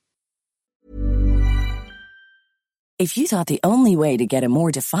 If you thought the only way to get a more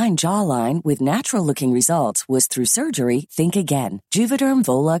defined jawline with natural-looking results was through surgery, think again. Juvederm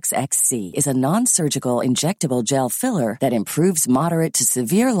Volux XC is a non-surgical injectable gel filler that improves moderate to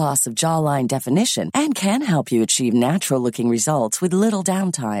severe loss of jawline definition and can help you achieve natural-looking results with little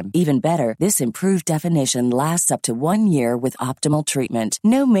downtime. Even better, this improved definition lasts up to 1 year with optimal treatment.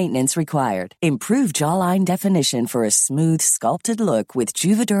 No maintenance required. Improve jawline definition for a smooth, sculpted look with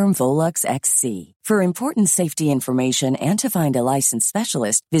Juvederm Volux XC. For important safety information and to find a licensed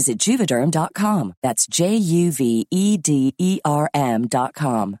specialist, visit Juvederm.com. That's Juvederm.com.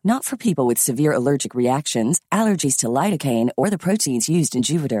 Not for people with severe allergic reactions, allergies to lidocaine, or the proteins used in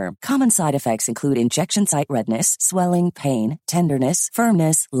Juvederm. Common side effects include injection site redness, swelling, pain, tenderness,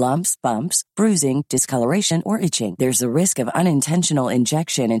 firmness, lumps, bumps, bruising, discoloration, or itching. There's a risk of unintentional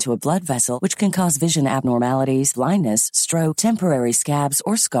injection into a blood vessel, which can cause vision abnormalities, blindness, stroke, temporary scabs,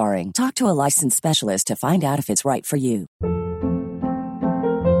 or scarring. Talk to a licensed specialist to find out if it's right for you.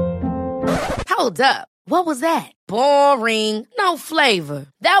 Hold up. What was that? Boring. No flavor.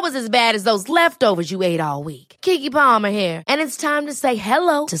 That was as bad as those leftovers you ate all week. Keke Palmer here, and it's time to say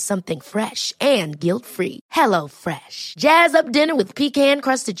hello to something fresh and guilt-free. Hello Fresh. Jazz up dinner with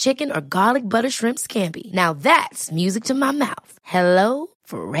pecan-crusted chicken or garlic butter shrimp scampi. Now that's music to my mouth. Hello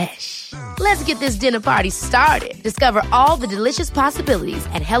Fresh. Let's get this dinner party started. Discover all the delicious possibilities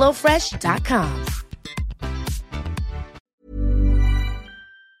at HelloFresh.com.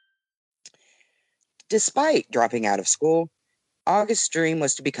 Despite dropping out of school, August's dream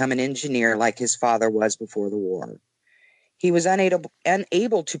was to become an engineer like his father was before the war. He was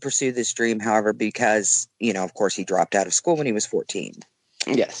unable to pursue this dream, however, because, of course, he dropped out of school when he was 14.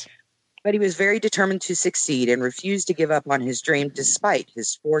 Yes. But he was very determined to succeed and refused to give up on his dream despite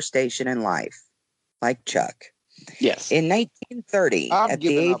his poor station in life, like Chuck. Yes. In 1930, I've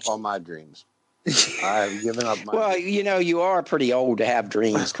given up on my dreams. I've given up my Well, you are pretty old to have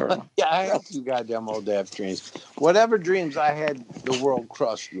dreams, Colonel. Yeah, I am too goddamn old to have dreams. Whatever dreams I had, the world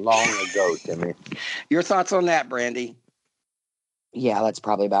crushed long ago, Timmy. Your thoughts on that, Brandy? Yeah, that's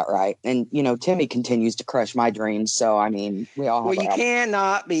probably about right. And, Timmy continues to crush my dreams. So, we all have. Well, you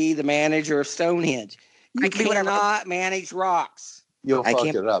cannot be the manager of Stonehenge. You cannot manage rocks. You'll fuck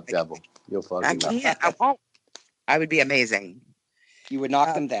it up, devil. You'll fuck it up. I can't. I won't. I would be amazing. You would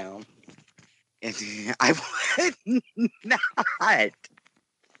knock them down. I would not. I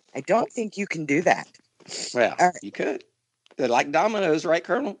don't think you can do that. Well, you could. They're like dominoes, right,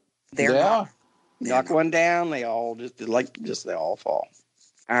 Colonel? They are. Knock one down, they all they all fall.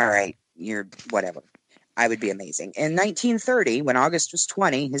 All right, you're whatever. I would be amazing. In 1930, when August was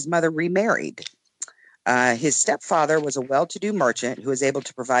 20, his mother remarried. His stepfather was a well-to-do merchant who was able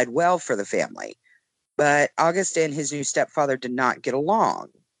to provide well for the family. But August and his new stepfather did not get along.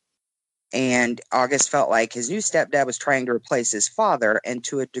 And August felt like his new stepdad was trying to replace his father and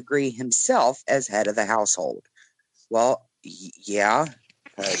to a degree himself as head of the household. Well, yeah.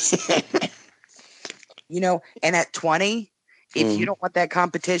 And at 20, if you don't want that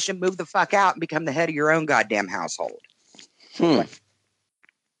competition, move the fuck out and become the head of your own goddamn household. In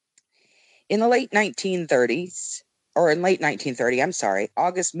the late 1930s, or in late 1930, I'm sorry,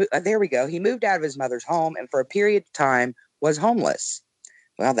 August, there we go. He moved out of his mother's home and for a period of time was homeless.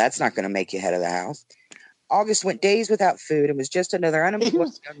 Well, that's not going to make you head of the house. August went days without food and was just another unemployed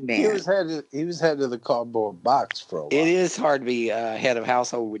young man. He was head of the cardboard box for a while. It is hard to be head of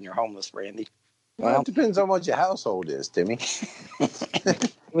household when you're homeless, Brandy. Well, it depends on what your household is, Timmy.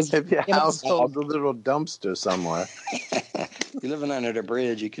 If your household's a little dumpster somewhere. If you're living under the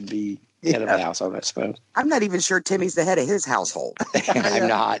bridge, you could be head of the household, I suppose. I'm not even sure Timmy's the head of his household. I'm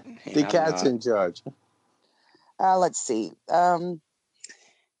not. The cat's in charge. Let's see.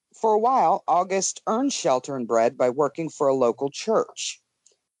 For a while, August earned shelter and bread by working for a local church.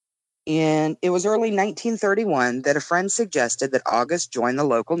 And it was early 1931 that a friend suggested that August join the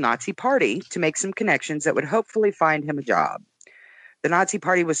local Nazi Party to make some connections that would hopefully find him a job. The Nazi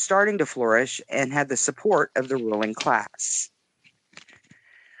Party was starting to flourish and had the support of the ruling class.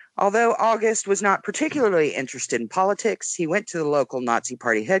 Although August was not particularly interested in politics, he went to the local Nazi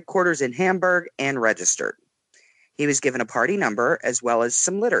Party headquarters in Hamburg and registered. He was given a party number as well as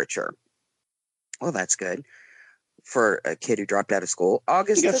some literature. Well, that's good for a kid who dropped out of school.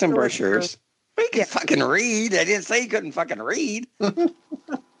 August got some brochures. He can fucking read. I didn't say he couldn't fucking read.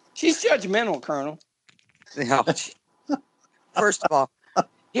 She's judgmental, Colonel. No. First of all,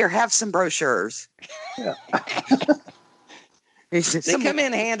 here, have some brochures. Yeah. They come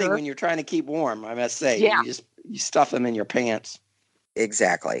in handy when you're trying to keep warm, I must say. Yeah. You stuff them in your pants.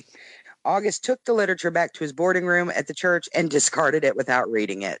 Exactly. August took the literature back to his boarding room at the church and discarded it without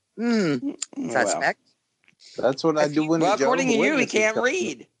reading it. Suspect. That's what I do when. Well, according to you, he can't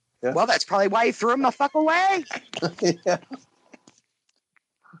read. Yeah. Well, that's probably why he threw him the fuck away. Yeah.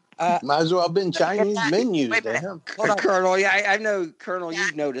 Might as well have been Chinese menus to him. Colonel, I know, Colonel,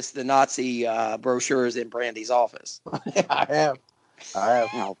 you've noticed the Nazi brochures in Brandy's office. I have.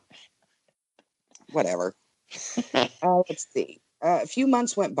 No. Whatever. Let's see. A few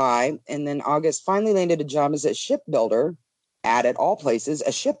months went by, and then August finally landed a job as a shipbuilder at all places,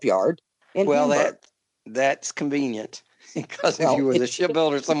 a shipyard in Hamburg. That's convenient. Because if you were the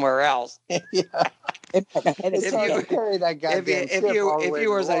shipbuilder somewhere else. Yeah. If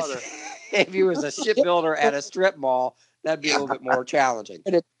you was a shipbuilder at a strip mall, that'd be a little bit more challenging.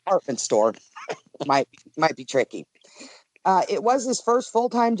 At a department store might be tricky. It was his first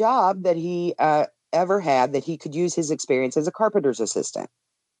full-time job that he ever had that he could use his experience as a carpenter's assistant.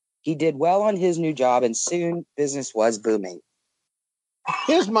 He did well on his new job, and soon business was booming.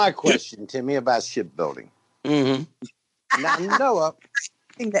 Here's my question, Timmy, about shipbuilding. Mm-hmm. Now, Noah,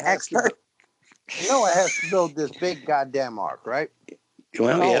 the expert. Noah has to build this big goddamn ark, right?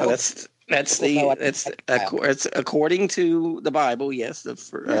 Well, yeah, it's according to the Bible, yes.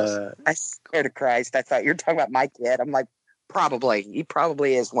 I swear to Christ, I thought you were talking about my kid. I'm like, probably. He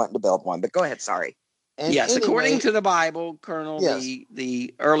probably is wanting to build one, but go ahead, sorry. And yes, anyway, according to the Bible, Colonel, yes.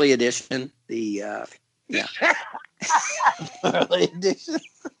 the early edition, early edition.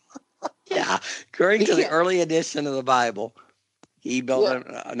 Yeah, according to the early edition of the Bible, he built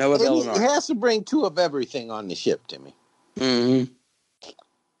Noah built an ark. He has to bring 2 of everything on the ship, Timmy. Mm-hmm.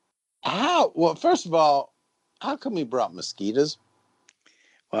 Well, first of all, how come he brought mosquitoes?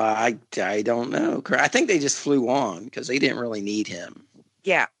 Well, I don't know. I think they just flew on because they didn't really need him.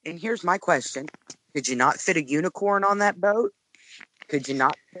 Yeah, and here's my question. Could you not fit a unicorn on that boat? Could you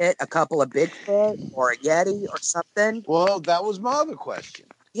not fit a couple of Bigfoot or a Yeti or something? Well, that was my other question.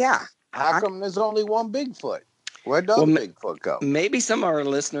 Yeah. How come there's only one Bigfoot? Where does Bigfoot go? Maybe some of our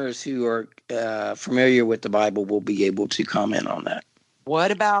listeners who are familiar with the Bible will be able to comment on that.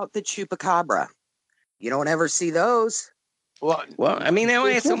 What about the chupacabra? You don't ever see those. Well, I mean, they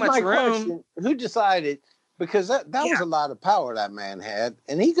only had so much room. Question, who decided? Because that was a lot of power that man had,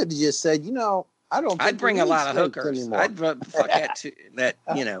 and he could have just said, I'd bring a lot of hookers. Anymore. I'd fuck that,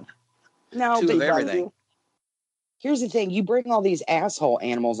 No, two of everything. Here's the thing. You bring all these asshole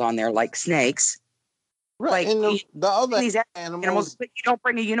animals on there like snakes. Right. Like, and the other these animals, but you don't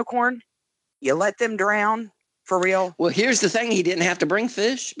bring a unicorn. You let them drown for real. Well, here's the thing. He didn't have to bring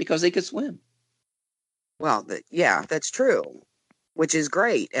fish because he could swim. Well, that's true, which is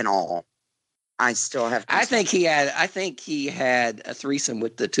great and all. I still have to. I think he had a threesome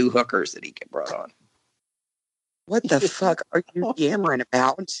with the 2 hookers that he brought on. What the fuck are you yammering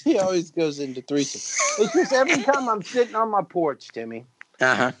about? He always goes into threesome. It's just every time I'm sitting on my porch, Timmy,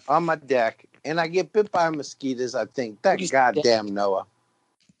 on my deck, and I get bit by mosquitoes, I think, that goddamn Noah.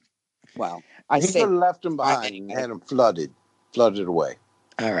 Well, he could have left them behind and had them flooded away.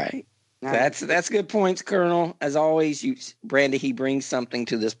 All right. That's good points, Colonel. As always, Brandy, he brings something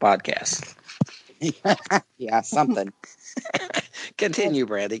to this podcast. Yeah, something. Continue,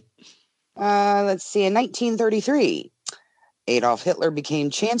 Brandy. Let's see. In 1933, Adolf Hitler became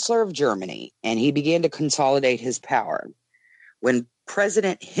Chancellor of Germany, and he began to consolidate his power. When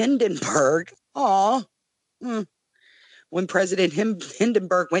President Hindenburg,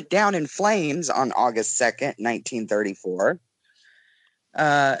 Hindenburg went down in flames on August 2nd, 1934,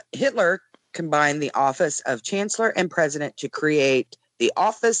 Hitler combined the office of Chancellor and President to create the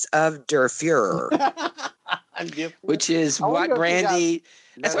office of Der Fuhrer. Which is what Brandy...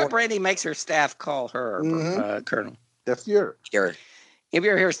 That's what Brandy makes her staff call her, Colonel. The Fuhrer. If you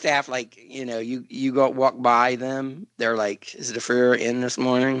ever hear staff, you go walk by them, they're like, is the Fuhrer in this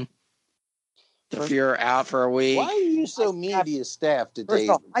morning? The Fuhrer out for a week? Why are you so mean to your staff today?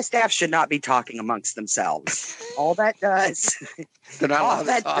 My staff should not be talking amongst themselves. All that does... They're not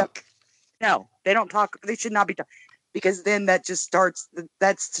allowed to talk. No, they don't talk. They should not be talking. Because then that just sows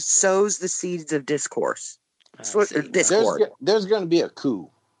the seeds of discourse. Discord. There's going to be a coup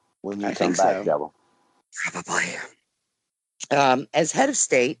when you come back, Devil. Probably. As head of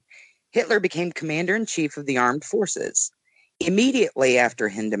state, Hitler became commander-in-chief of the armed forces. Immediately after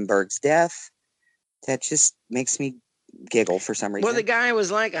Hindenburg's death, that just makes me giggle for some reason. Well, the guy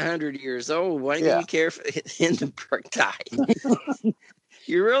was like 100 years old. Why do you care if Hindenburg died?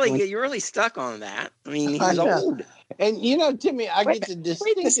 You're really stuck on that. I mean, he's old. And Timmy, I get the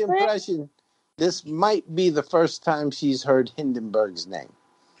distinct impression this might be the first time she's heard Hindenburg's name.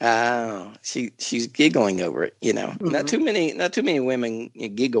 Oh, she's giggling over it. Mm-hmm. Not too many women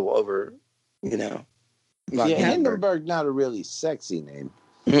giggle over. Hindenburg, not a really sexy name.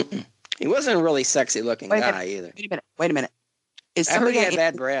 Mm-mm. He wasn't a really sexy looking guy either. Wait a minute. Is somebody had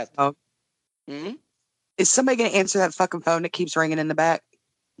bad breath? Oh. Mm-hmm. Is somebody going to answer that fucking phone that keeps ringing in the back?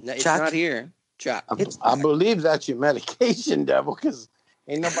 No, it's not here. Chuck. I believe that's your medication, devil, because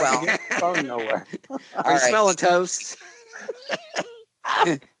ain't nobody getting the phone nowhere. Are you smelling toast?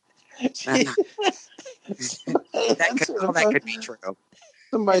 That could be true.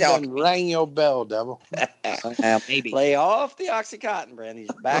 Somebody done rang your bell, devil. Maybe. Lay off the Oxycontin, Brandy.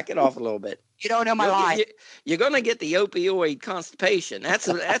 Back it off a little bit. You don't know my life. You're going to get the opioid constipation. That's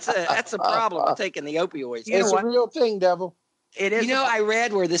a problem with taking the opioids. It's a real thing, devil. It is. I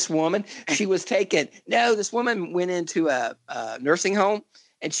read where this woman, this woman went into a nursing home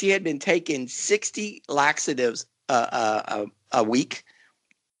and she had been taking 60 laxatives a week.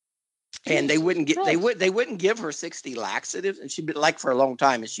 And they wouldn't give her 60 laxatives, and she'd been like for a long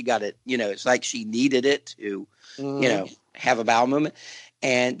time, and she got it. It's like she needed it to, have a bowel movement,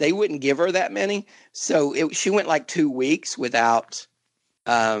 and they wouldn't give her that many. So she went like 2 weeks without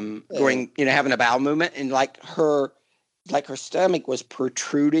having a bowel movement, and her stomach was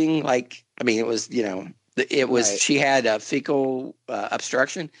protruding. It was she had a fecal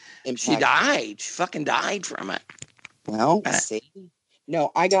obstruction, and she died. She fucking died from it. Well, see.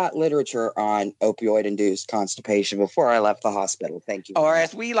 No, I got literature on opioid-induced constipation before I left the hospital. Thank you. Or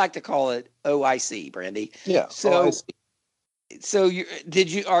as we like to call it, OIC, Brandy. Yeah. So did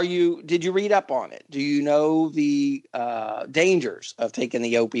you read up on it? Do you know the dangers of taking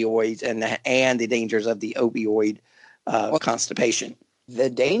the opioids and the dangers of the opioid constipation? The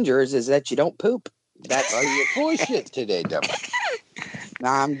dangers is that you don't poop. That's your bullshit today, devil.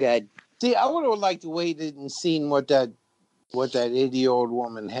 Nah, I'm good. See, I would have liked to waited and seen what that idiot old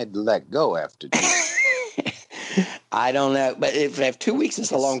woman had to let go after 2 weeks. I don't know, but if 2 weeks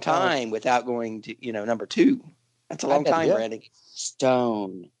is a long time without going to, number 2, that's a long time, Brandy.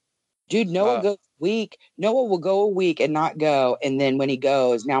 Stone. Dude, Noah goes a week. Noah will go a week and not go, and then when he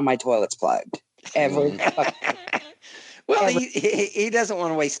goes, now my toilet's plugged. Well, he doesn't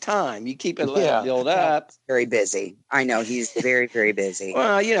want to waste time. You keep it build up. Very busy. I know, he's very, very busy.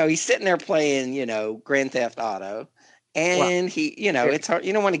 Well, he's sitting there playing, Grand Theft Auto. And it's hard.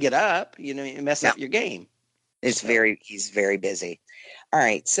 You don't want to get up, you mess up your game. He's very busy. All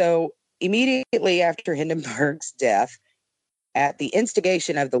right. So immediately after Hindenburg's death, at the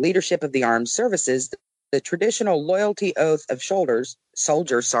instigation of the leadership of the armed services, the traditional loyalty oath of soldiers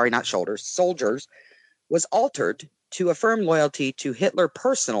was altered to affirm loyalty to Hitler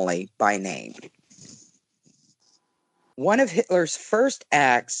personally by name. One of Hitler's first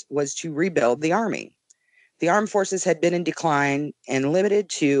acts was to rebuild the army. The armed forces had been in decline and limited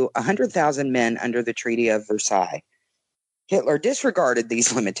to 100,000 men under the Treaty of Versailles. Hitler disregarded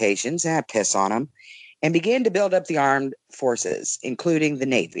these limitations, piss on them, and began to build up the armed forces, including the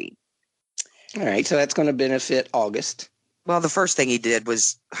Navy. All right, so that's going to benefit August. Well, the first thing he did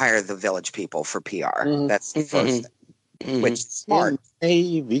was hire the village people for PR. Mm-hmm. That's the first thing, which is smart.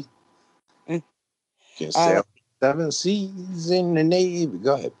 Navy. Can sail 7 seas in the Navy.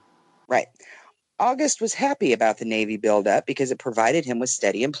 Go ahead. Right. August was happy about the Navy buildup because it provided him with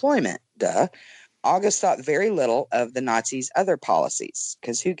steady employment. Duh. August thought very little of the Nazis' other policies,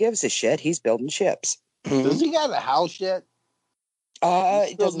 because who gives a shit? He's building ships. Does he got a house yet?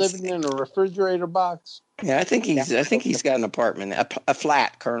 He's still living in a refrigerator box? Yeah, I think he's got an apartment, a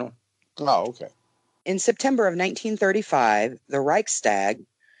flat, Colonel. Oh, okay. In September of 1935, the Reichstag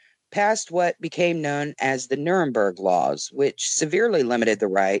passed what became known as the Nuremberg Laws, which severely limited the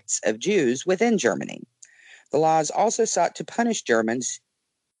rights of Jews within Germany. The laws also sought to punish Germans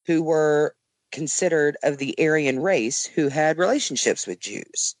who were considered of the Aryan race who had relationships with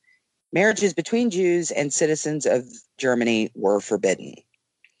Jews. Marriages between Jews and citizens of Germany were forbidden.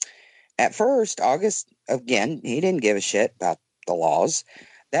 At first, August, again, he didn't give a shit about the laws.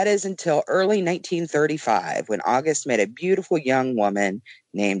 That is until early 1935, when August met a beautiful young woman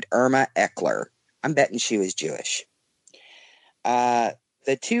named Irma Eckler. I'm betting she was Jewish. The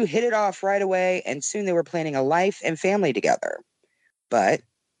two hit it off right away, and soon they were planning a life and family together. But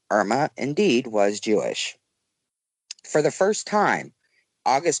Irma, indeed, was Jewish. For the first time,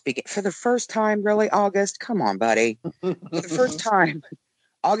 August began... For the first time, really, August? Come on, buddy. For the first time,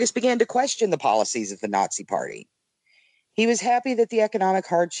 August began to question the policies of the Nazi Party. He was happy that the economic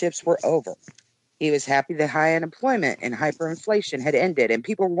hardships were over. He was happy that high unemployment and hyperinflation had ended and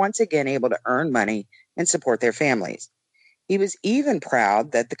people were once again able to earn money and support their families. He was even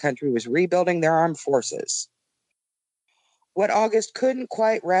proud that the country was rebuilding their armed forces. What August couldn't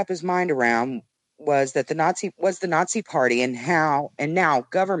quite wrap his mind around was that the Nazi Party and now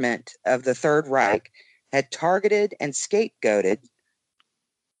government of the Third Reich had targeted and scapegoated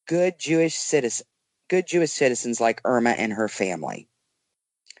good Jewish citizens like Irma and her family.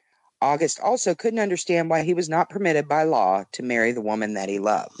 August also couldn't understand why he was not permitted by law to marry the woman that he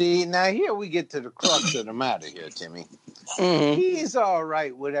loved. See, now here we get to the crux of the matter here, Timmy. Mm-hmm. He's all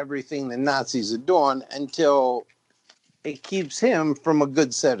right with everything the Nazis are doing until it keeps him from a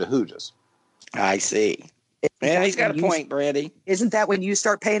good set of Hooters. I see. Yeah, he's got a point, Brandy. Isn't that when you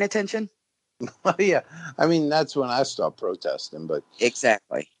start paying attention? Yeah. I mean, that's when I start protesting, but...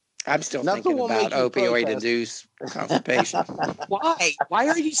 Exactly. I'm still thinking about opioid-induced constipation. Why? Why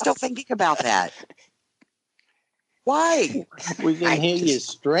are you still thinking about that? Why? We can hear you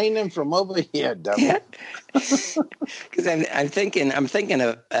straining from over here, Double. Because I'm thinking of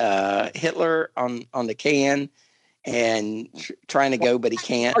Hitler on the can and trying to go, but he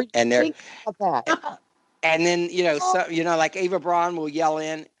can't. And they're about that? And then like Eva Braun will yell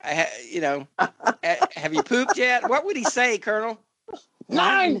in, have you pooped yet? What would he say, Colonel?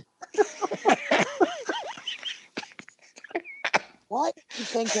 9. What are you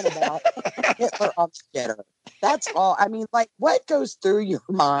thinking about Hitler on dinner? That's all. I mean, like, what goes through your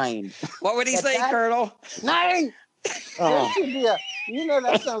mind? What would he say, Colonel? 9. Oh.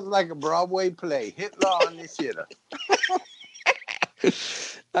 That sounds like a Broadway play. Hitler on the shitter.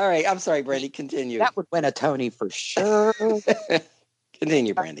 All right. I'm sorry, Brandy. Continue. That would win a Tony for sure.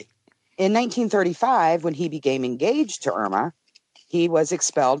 Continue, Brandy. In 1935, when he became engaged to Irma, he was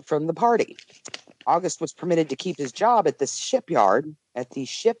expelled from the party. August was permitted to keep his job at the shipyard,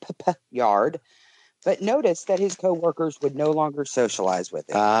 but noticed that his co-workers would no longer socialize with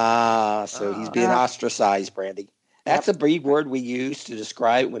him. So he's being ostracized, Brandy. That's a big word we use to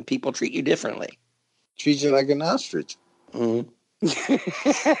describe when people treat you differently. Treat you like an ostrich. Mm-hmm.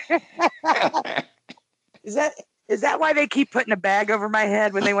 Is that why they keep putting a bag over my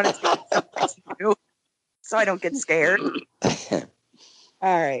head when they want to take something new? So I don't get scared.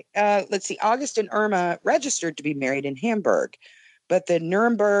 All right. Let's see. August and Irma registered to be married in Hamburg, but the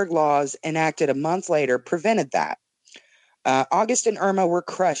Nuremberg laws enacted a month later prevented that. August and Irma were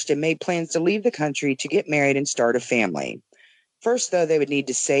crushed and made plans to leave the country to get married and start a family. First, though, they would need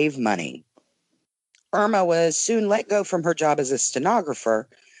to save money. Irma was soon let go from her job as a stenographer,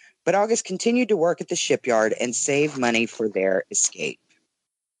 but August continued to work at the shipyard and save money for their escape.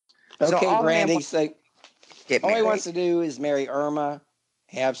 Okay, Brandy, all he wants to do is marry Irma,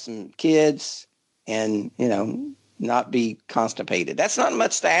 have some kids, and, not be constipated. That's not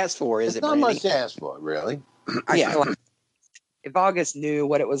much to ask for, is it, Brandy? It's not much to ask for, really. I feel like if August knew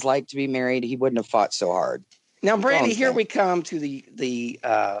what it was like to be married, he wouldn't have fought so hard. Now, Brandy, here we come to the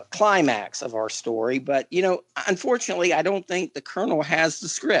climax of our story. But, unfortunately, I don't think the Colonel has the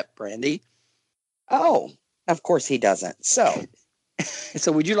script, Brandy. Oh, of course he doesn't. So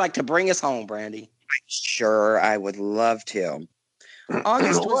would you like to bring us home, Brandy? Sure, I would love to.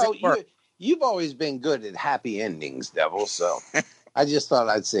 August was at work. You've always been good at happy endings, Devil, so I just thought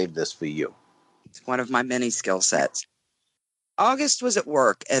I'd save this for you. It's one of my many skill sets. August was at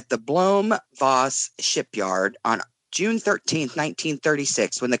work at the Blohm Voss shipyard on June 13th,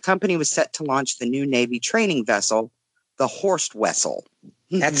 1936, when the company was set to launch the new Navy training vessel, the Horst Wessel.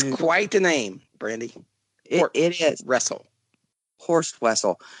 That's quite the name, Brandy. It is. Wessel. Horst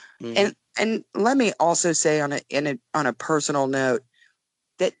Wessel. Mm. And let me also say on a personal note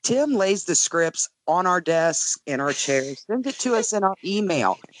that Tim lays the scripts on our desks, in our chairs, sends it to us in our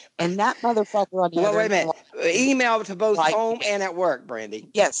email. And that motherfucker on the other wait a minute. Email to both home and at work, Brandy.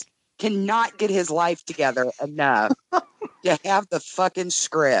 Yes. Cannot get his life together enough to have the fucking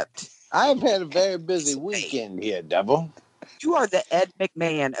script. I've had a very busy weekend here, Devil. You are the Ed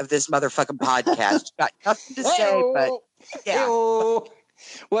McMahon of this motherfucking podcast. You got nothing to say, but yeah.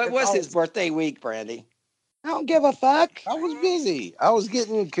 What was his birthday week, Brandy? I don't give a fuck. I was busy. I was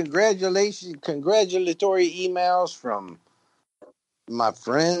getting congratulatory emails from my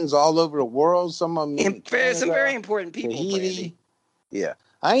friends all over the world. Some of them some very important people, Brandy. Yeah.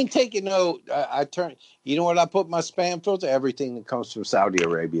 I ain't taking no, I turn, you know what I put my spam filter? Everything that comes from Saudi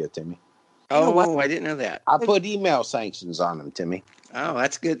Arabia, Timmy. Oh, I didn't know that. I put email sanctions on them, Timmy. Oh,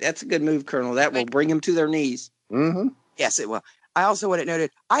 that's good. That's a good move, Colonel. That will bring them to their knees. Mm-hmm. Yes, it will. I also want it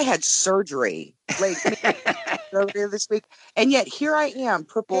noted, I had surgery earlier this week, and yet here I am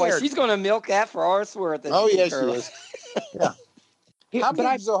prepared. Boy, she's going to milk that for our worth. Oh, yes, she is. Yeah. How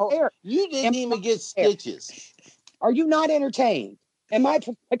But big's the hole? You didn't even get stitches. Are you not entertained? Am I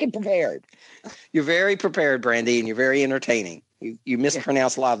fucking prepared? You're very prepared, Brandy, and you're very entertaining. You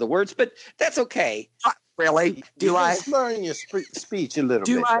mispronounce a lot of the words, but that's okay. Really? You're slurring your speech a little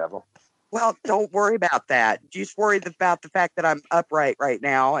bit, Devil. Well, don't worry about that. Just worry about the fact that I'm upright right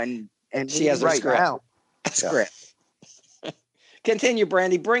now, and she has a right script. now. Script. Continue,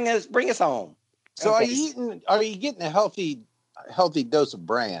 Brandy. Bring us home. So are you getting a healthy dose of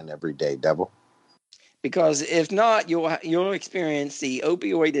bran every day, Devil? Because if not, you'll experience the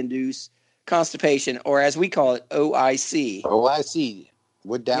opioid-induced constipation, or as we call it, OIC. OIC.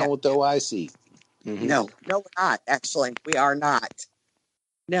 We're down with OIC. Mm-hmm. No, we're not. Actually, we are not.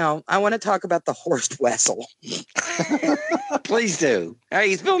 No, I want to talk about the Horst Wessel. Please do.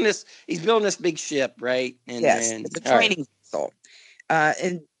 He's building this big ship, right? It's a training vessel.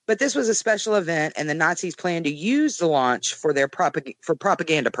 But this was a special event, and the Nazis planned to use the launch for their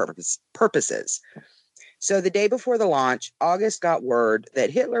propaganda purposes. So the day before the launch, August got word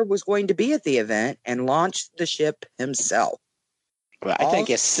that Hitler was going to be at the event and launched the ship himself. Well, I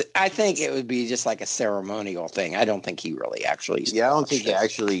think it would be just like a ceremonial thing. I don't think he really actually. Yeah, I don't think he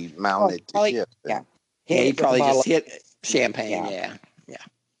actually mounted the ship. Yeah, he probably just hit champagne. Yeah.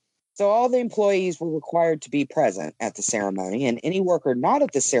 So all the employees were required to be present at the ceremony, and any worker not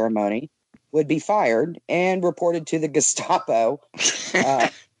at the ceremony would be fired and reported to the Gestapo,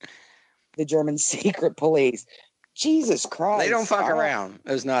 the German secret police. Jesus Christ! They don't fuck around.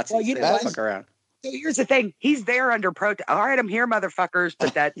 Those Nazis. Well, they don't fuck around. So here's the thing. He's there under protest. All right, I'm here, motherfuckers.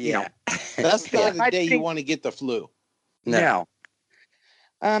 But that, that's not the day you want to get the flu. No.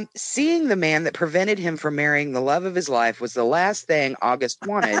 Seeing the man that prevented him from marrying the love of his life was the last thing August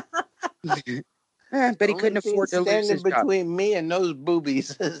wanted. But he couldn't afford to lose his job. Between me and those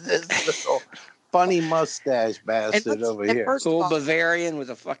boobies is this little funny mustache bastard over here. Cool Bavarian with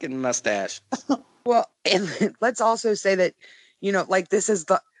a fucking mustache. Well, and let's also say that,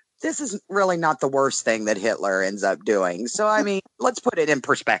 this is really not the worst thing that Hitler ends up doing. So, I mean, let's put it in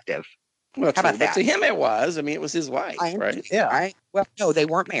perspective. Well, how about that? To him, it was. I mean, it was his wife, right? Yeah. No, they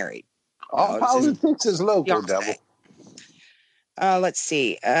weren't married. All politics is local, Devil. Let's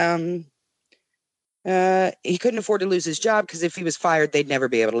see. He couldn't afford to lose his job because if he was fired, they'd never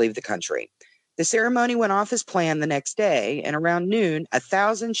be able to leave the country. The ceremony went off as planned the next day, and around noon,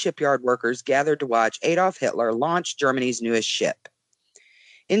 1,000 shipyard workers gathered to watch Adolf Hitler launch Germany's newest ship.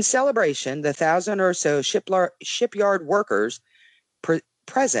 In celebration, the 1,000 or so shipyard workers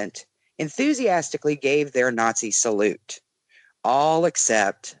present enthusiastically gave their Nazi salute, all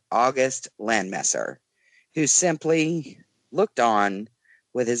except August Landmesser, who simply looked on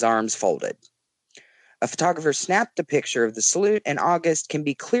with his arms folded. A photographer snapped a picture of the salute, and August can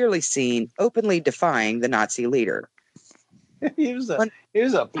be clearly seen openly defying the Nazi leader. He was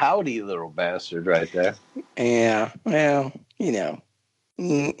a pouty little bastard right there. Yeah, well, he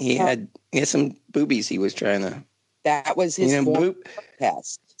had some boobies he was trying to. That was his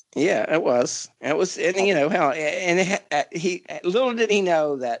test. Yeah, it was. It was, and he little did he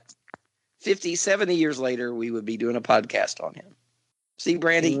know that 50, 70 years later we would be doing a podcast on him. See,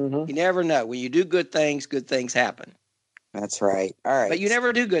 Brandy, you never know. When you do good things happen. That's right. All right. But you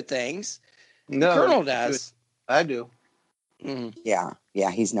never do good things. No, the Colonel does. I do. Mm-hmm. Yeah,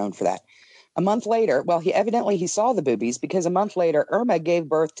 he's known for that. A month later, he saw the boobies because a month later, Irma gave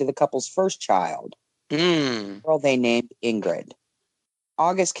birth to the couple's first child. A girl they named Ingrid.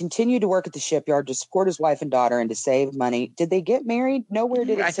 August continued to work at the shipyard to support his wife and daughter and to save money. Did they get married? Nowhere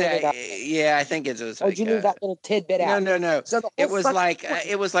did it say that. Yeah, I think it was. Did you leave that little tidbit out? No. So it was like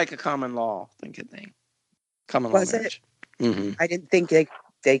a common law thing. Common law marriage. Mm-hmm. I didn't think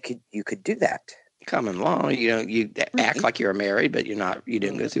you could do that. Common law. You act like you're married, but you're not. You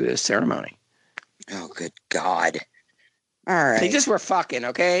didn't go through a ceremony. Oh, good God. All right. They just were fucking,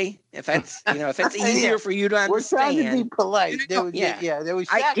 okay? If that's easier for you to understand. We're trying to be polite. They were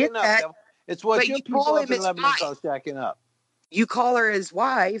shacking up. That, it's what you people up in Lebanon call shacking up. You call her his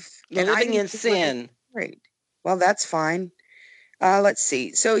wife. And living in sin. Right. Well, that's fine. Let's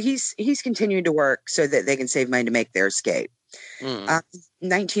see. So he's continuing to work so that they can save money to make their escape.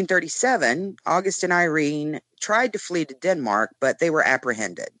 1937, August and Irene tried to flee to Denmark, but they were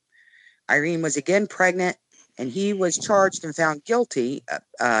apprehended. Irene was again pregnant, and he was charged and found guilty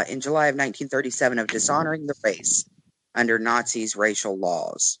in July of 1937 of dishonoring the race under Nazis' racial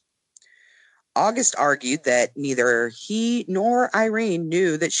laws. August argued that neither he nor Irene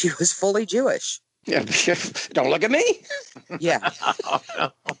knew that she was fully Jewish. Yeah, don't look at me. Yeah.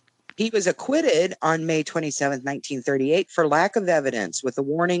 He was acquitted on May 27, 1938 for lack of evidence, with a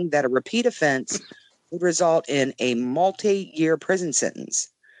warning that a repeat offense would result in a multi-year prison sentence.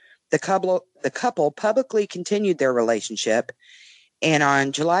 The couple publicly continued their relationship, and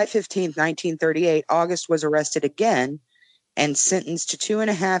on July 15th, 1938, August was arrested again and sentenced to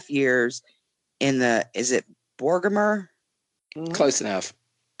 2.5 years in the, is it Borghammer? Close enough.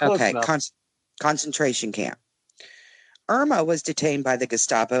 Okay, concentration camp. Irma was detained by the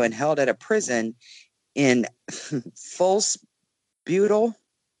Gestapo and held at a prison in Fuhlsbüttel.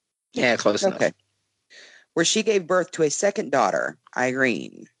 Yeah, close enough. Where she gave birth to a second daughter,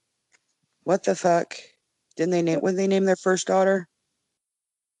 Irene. What the fuck? What did they name their first daughter?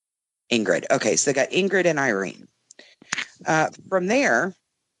 Ingrid. Okay, so they got Ingrid and Irene. From there,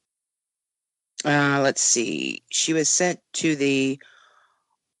 let's see. She was sent to the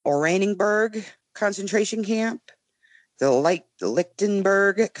Oranienburg concentration camp, the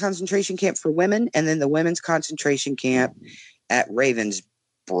Lichtenberg concentration camp for women, and then the women's concentration camp at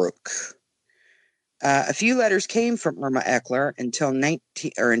Ravensbrück. A few letters came from Irma Eckler until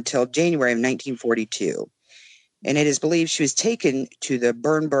January of 1942, and it is believed she was taken to the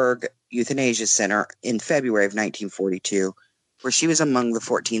Bernburg Euthanasia Center in February of 1942, where she was among the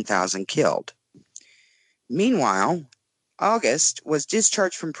 14,000 killed. Meanwhile, August was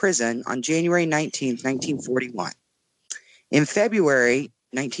discharged from prison on January 19, 1941. In February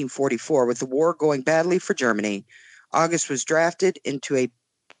 1944, with the war going badly for Germany, August was drafted into a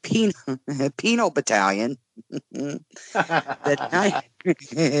penal battalion. You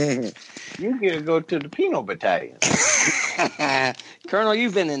get to go to the penal battalion. Colonel,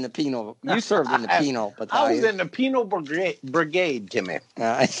 you've been in the penal. You served in the penal battalion. I was in the penal brigade, Timmy.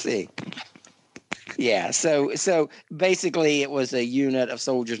 I see. Yeah, so basically it was a unit of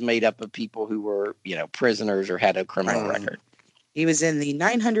soldiers made up of people who were, prisoners or had a criminal record. He was in the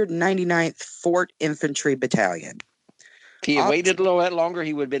 999th Fort Infantry Battalion. If he had waited a little bit longer,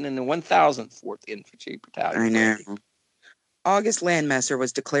 he would have been in the 1000th Fourth Infantry Battalion. I know. August Landmesser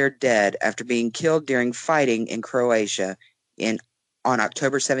was declared dead after being killed during fighting in Croatia on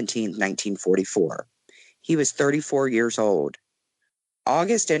October 17, 1944. He was 34 years old.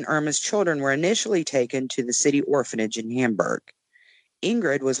 August and Irma's children were initially taken to the city orphanage in Hamburg.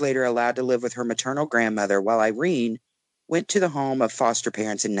 Ingrid was later allowed to live with her maternal grandmother, while Irene went to the home of foster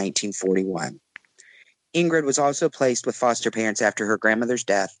parents in 1941. Ingrid was also placed with foster parents after her grandmother's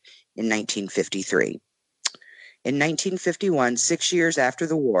death in 1953. In 1951, 6 years after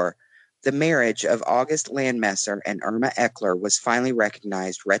the war, the marriage of August Landmesser and Irma Eckler was finally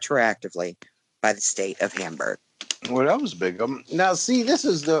recognized retroactively by the state of Hamburg. Well, that was big. Now, see, this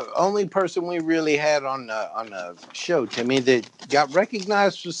is the only person we really had on the show, Timmy, that got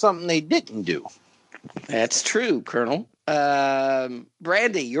recognized for something they didn't do. That's true, Colonel.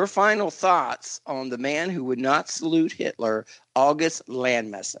 Brandy, your final thoughts on the man who would not salute Hitler, August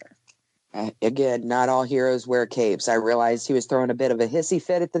Landmesser. Again, not all heroes wear capes. I realized he was throwing a bit of a hissy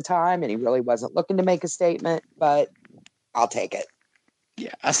fit at the time, and he really wasn't looking to make a statement, but I'll take it.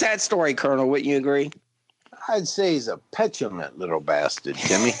 Yeah, a sad story, Colonel. Wouldn't you agree? I'd say he's a petulant little bastard,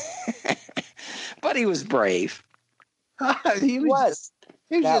 Timmy. But he was brave. He was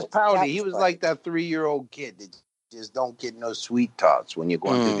just pouty. He was like that 3-year-old kid that just don't get no sweet tarts when you're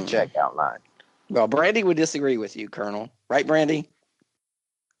going through the checkout line. Well, Brandy would disagree with you, Colonel. Right, Brandy?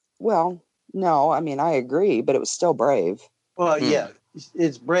 Well, no, I mean, I agree, but it was still brave. Well, yeah,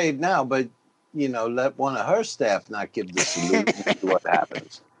 it's brave now, but, let one of her staff not give the salute and see what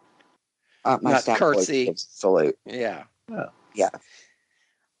happens. My not staff curtsy. Salute. Yeah. Yeah.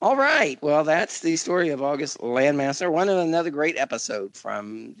 All right. Well, that's the story of August Landmesser. Another great episode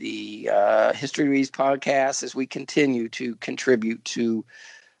from the History Reads podcast as we continue to contribute to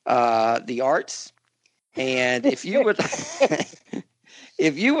the arts. And if you would,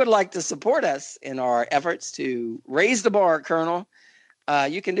 if you would like to support us in our efforts to raise the bar, Colonel,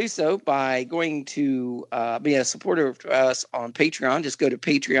 you can do so by going to be a supporter of us on Patreon. Just go to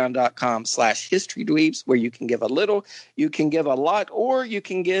patreon.com/historydweebs, where you can give a little, you can give a lot, or you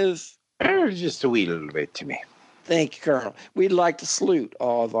can give just a wee little bit to me. Thank you, Colonel. We'd like to salute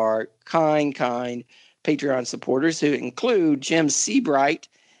all of our kind Patreon supporters, who include Jim Seabright,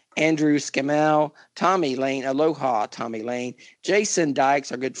 Andrew Scammell, Tommy Lane, aloha Tommy Lane, Jason Dykes,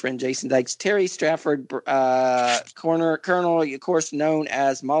 our good friend Jason Dykes, Terry Strafford, Colonel, of course, known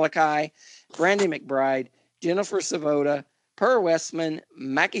as Molokai, Brandy McBride, Jennifer Savoda, Per Westman,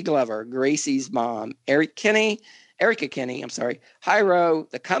 Mackie Glover, Gracie's mom, Erica Kinney, Hyro,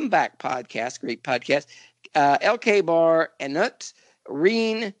 the Comeback Podcast, great podcast, LK Bar, Anut,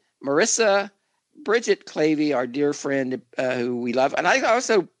 Reen, Marissa, Bridget Clavey, our dear friend who we love. And I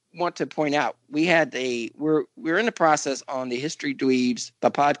also want to point out, we're in the process on the History Dweebs,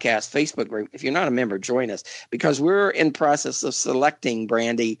 the podcast Facebook group. If you're not a member, join us, because we're in process of selecting,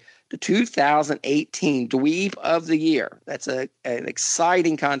 Brandy, the 2018 Dweeb of the Year. That's an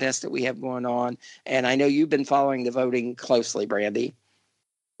exciting contest that we have going on, and I know you've been following the voting closely, Brandy.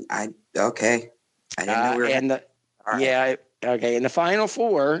 Okay. I didn't know we were Yeah, okay. And the final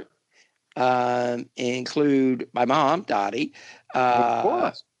four include my mom, Dottie. Of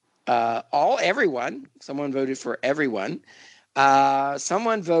course. Everyone. Someone voted for everyone.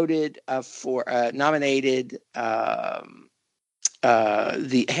 Someone voted nominated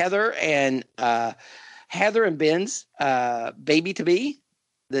the Heather and Ben's Baby to Be,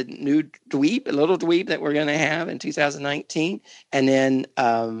 the new little dweeb that we're going to have in 2019. And then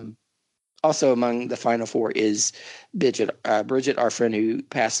also among the final four is Bridget, our friend who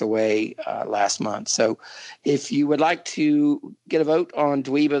passed away last month. So if you would like to get a vote on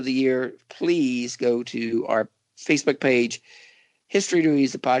Dweeb of the Year, please go to our Facebook page, History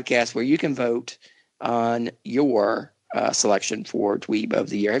Dweebs, the podcast, where you can vote on your selection for Dweeb of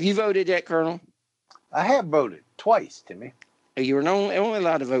the Year. Have you voted yet, Colonel? I have voted twice, Timmy. You were only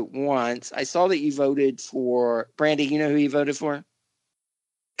allowed to vote once. I saw that you voted for Brandy. You know who you voted for?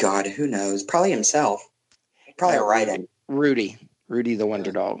 God, who knows? Probably himself. Probably a write-in. Rudy the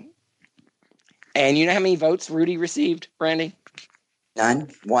Wonder Dog. And you know how many votes Rudy received, Brandy? None.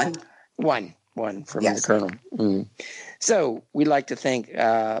 One from the Colonel. So we'd like to thank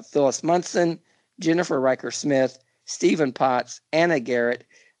Phyllis Munson, Jennifer Riker-Smith, Stephen Potts, Anna Garrett,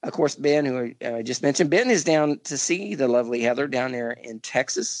 of course, Ben, who I just mentioned. Ben is down to see the lovely Heather down there in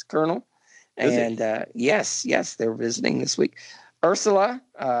Texas, Colonel. And yes, they're visiting this week. Ursula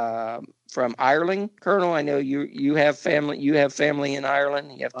from Ireland, Colonel. I know you have family. You have family in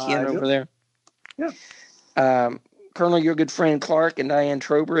Ireland. You have kin over there. Yeah. Colonel, your good friend Clark and Diane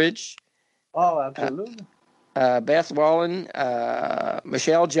Trowbridge. Oh, absolutely. Beth Wallen,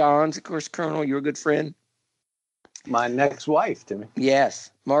 Michelle Johns, of course, Colonel, your good friend. My next wife, Timmy.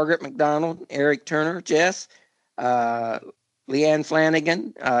 Yes. Margaret McDonald, Eric Turner, Jess, Leanne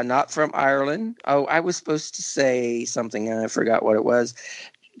Flanagan, not from Ireland. Oh, I was supposed to say something and I forgot what it was.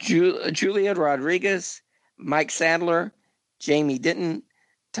 Julia Rodriguez, Mike Sadler, Jamie Denton,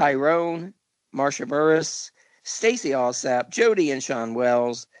 Tyrone, Marsha Burris, Stacy Allsap, Jody and Sean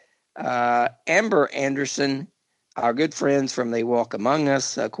Wells, Amber Anderson, our good friends from They Walk Among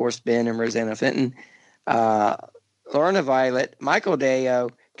Us, of course, Ben and Rosanna Fenton, Lorna Violet, Michael Deo,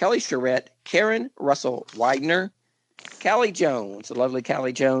 Kelly Charette, Karen Russell Widener, Callie Jones, the lovely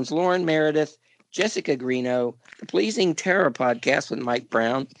Callie Jones, Lauren Meredith, Jessica Greeno, The Pleasing Terror Podcast with Mike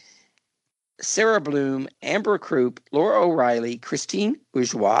Brown, Sarah Bloom, Amber Croup, Laura O'Reilly, Christine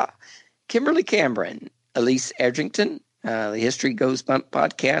Bourgeois, Kimberly Cameron, Elise Edrington, The History Goes Bump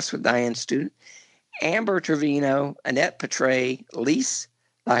Podcast with Diane Student, Amber Trevino, Annette Petray, Lise,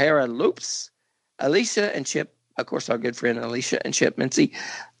 Lahara Loops, Alicia and Chip, of course, our good friend Alicia and Chip Mincy,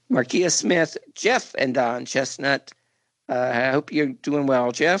 Markia Smith, Jeff and Don Chestnut. I hope you're doing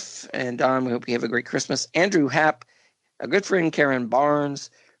well, Jeff and Don. We hope you have a great Christmas. Andrew Happ, a good friend Karen Barnes,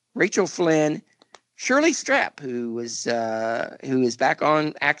 Rachel Flynn, Shirley Strapp, who is back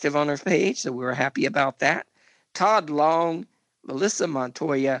on active on her page, so we're happy about that. Todd Long, Melissa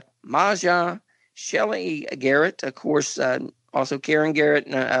Montoya, Maja, Shelley Garrett, of course, also Karen Garrett,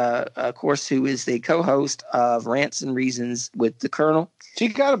 of course, who is the co-host of Rants and Reasons with the Colonel. She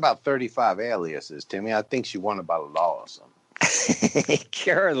got about 35 aliases, Timmy. I think she won about a law or something.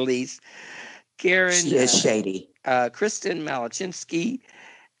 Karen, she is shady. Kristen Malachinsky,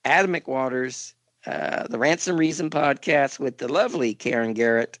 Adam McWaters, the Rants and Reason podcast with the lovely Karen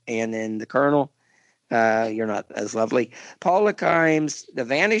Garrett, and then the Colonel. You're not as lovely. Paula Kimes, the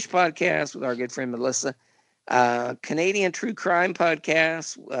Vanish podcast with our good friend Melissa. Canadian True Crime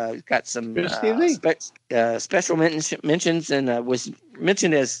podcast. Got some special mentions, and was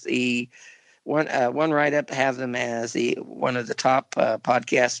mentioned as the one write-up to have them as one of the top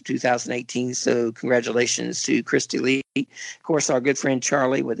podcasts of 2018. So congratulations to Christy Lee. Of course, our good friend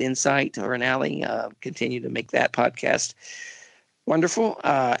Charlie with Insight, or an Alley, continue to make that podcast wonderful.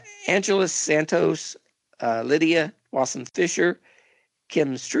 Angela Santos, Lydia Wasson-Fisher,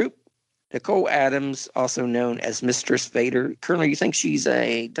 Kim Stroop, Nicole Adams, also known as Mistress Vader. Colonel, you think she's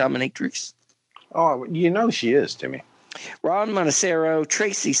a dominatrix? Oh, you know she is, Timmy. Ron Montecero,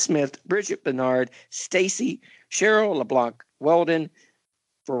 Tracy Smith, Bridget Bernard, Stacy, Cheryl LeBlanc Weldon,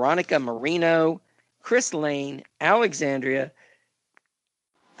 Veronica Marino, Chris Lane, Alexandria,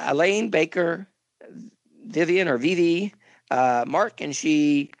 Elaine Baker, Vivian or Vivi, Mark and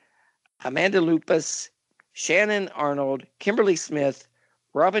she, Amanda Lupus, Shannon Arnold, Kimberly Smith,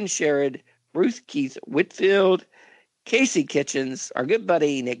 Robin Sherrod, Ruth Keith Whitfield, Casey Kitchens, our good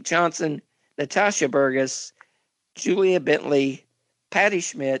buddy Nick Johnson, Natasha Burgess, Julia Bentley, Patty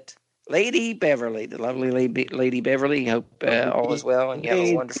Schmidt, Lady Beverly, the lovely Lady Beverly. Hope all is well and you have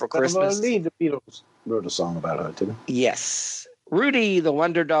a wonderful Christmas. The Beatles wrote a song about her, too. Yes. Rudy, the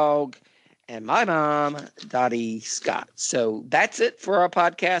Wonder Dog, and my mom, Dottie Scott. So that's it for our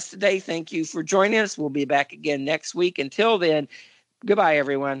podcast today. Thank you for joining us. We'll be back again next week. Until then, goodbye,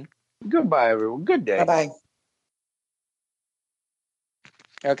 everyone. Goodbye, everyone. Good day. Bye-bye.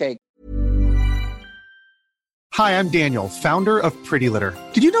 Okay. Hi, I'm Daniel, founder of Pretty Litter.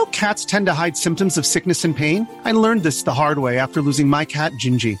 Did you know cats tend to hide symptoms of sickness and pain? I learned this the hard way after losing my cat,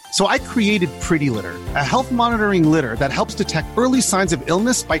 Gingy. So I created Pretty Litter, a health monitoring litter that helps detect early signs of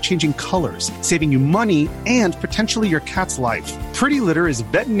illness by changing colors, saving you money and potentially your cat's life. Pretty Litter is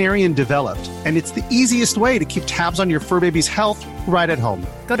veterinarian developed, and it's the easiest way to keep tabs on your fur baby's health right at home.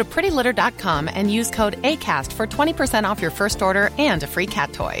 Go to prettylitter.com and use code ACAST for 20% off your first order and a free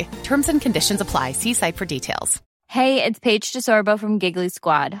cat toy. Terms and conditions apply. See site for details. Hey, it's Paige DeSorbo from Giggly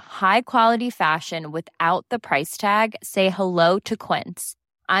Squad. High quality fashion without the price tag. Say hello to Quince.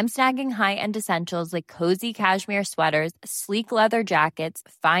 I'm snagging high-end essentials like cozy cashmere sweaters, sleek leather jackets,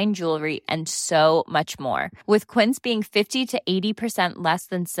 fine jewelry, and so much more. With Quince being 50 to 80% less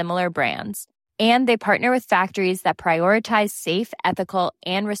than similar brands. And they partner with factories that prioritize safe, ethical,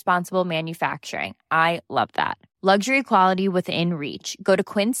 and responsible manufacturing. I love that. Luxury quality within reach. Go to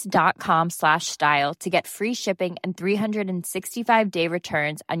quince.com/style to get free shipping and 365-day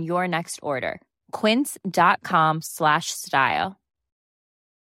returns on your next order. Quince.com/style.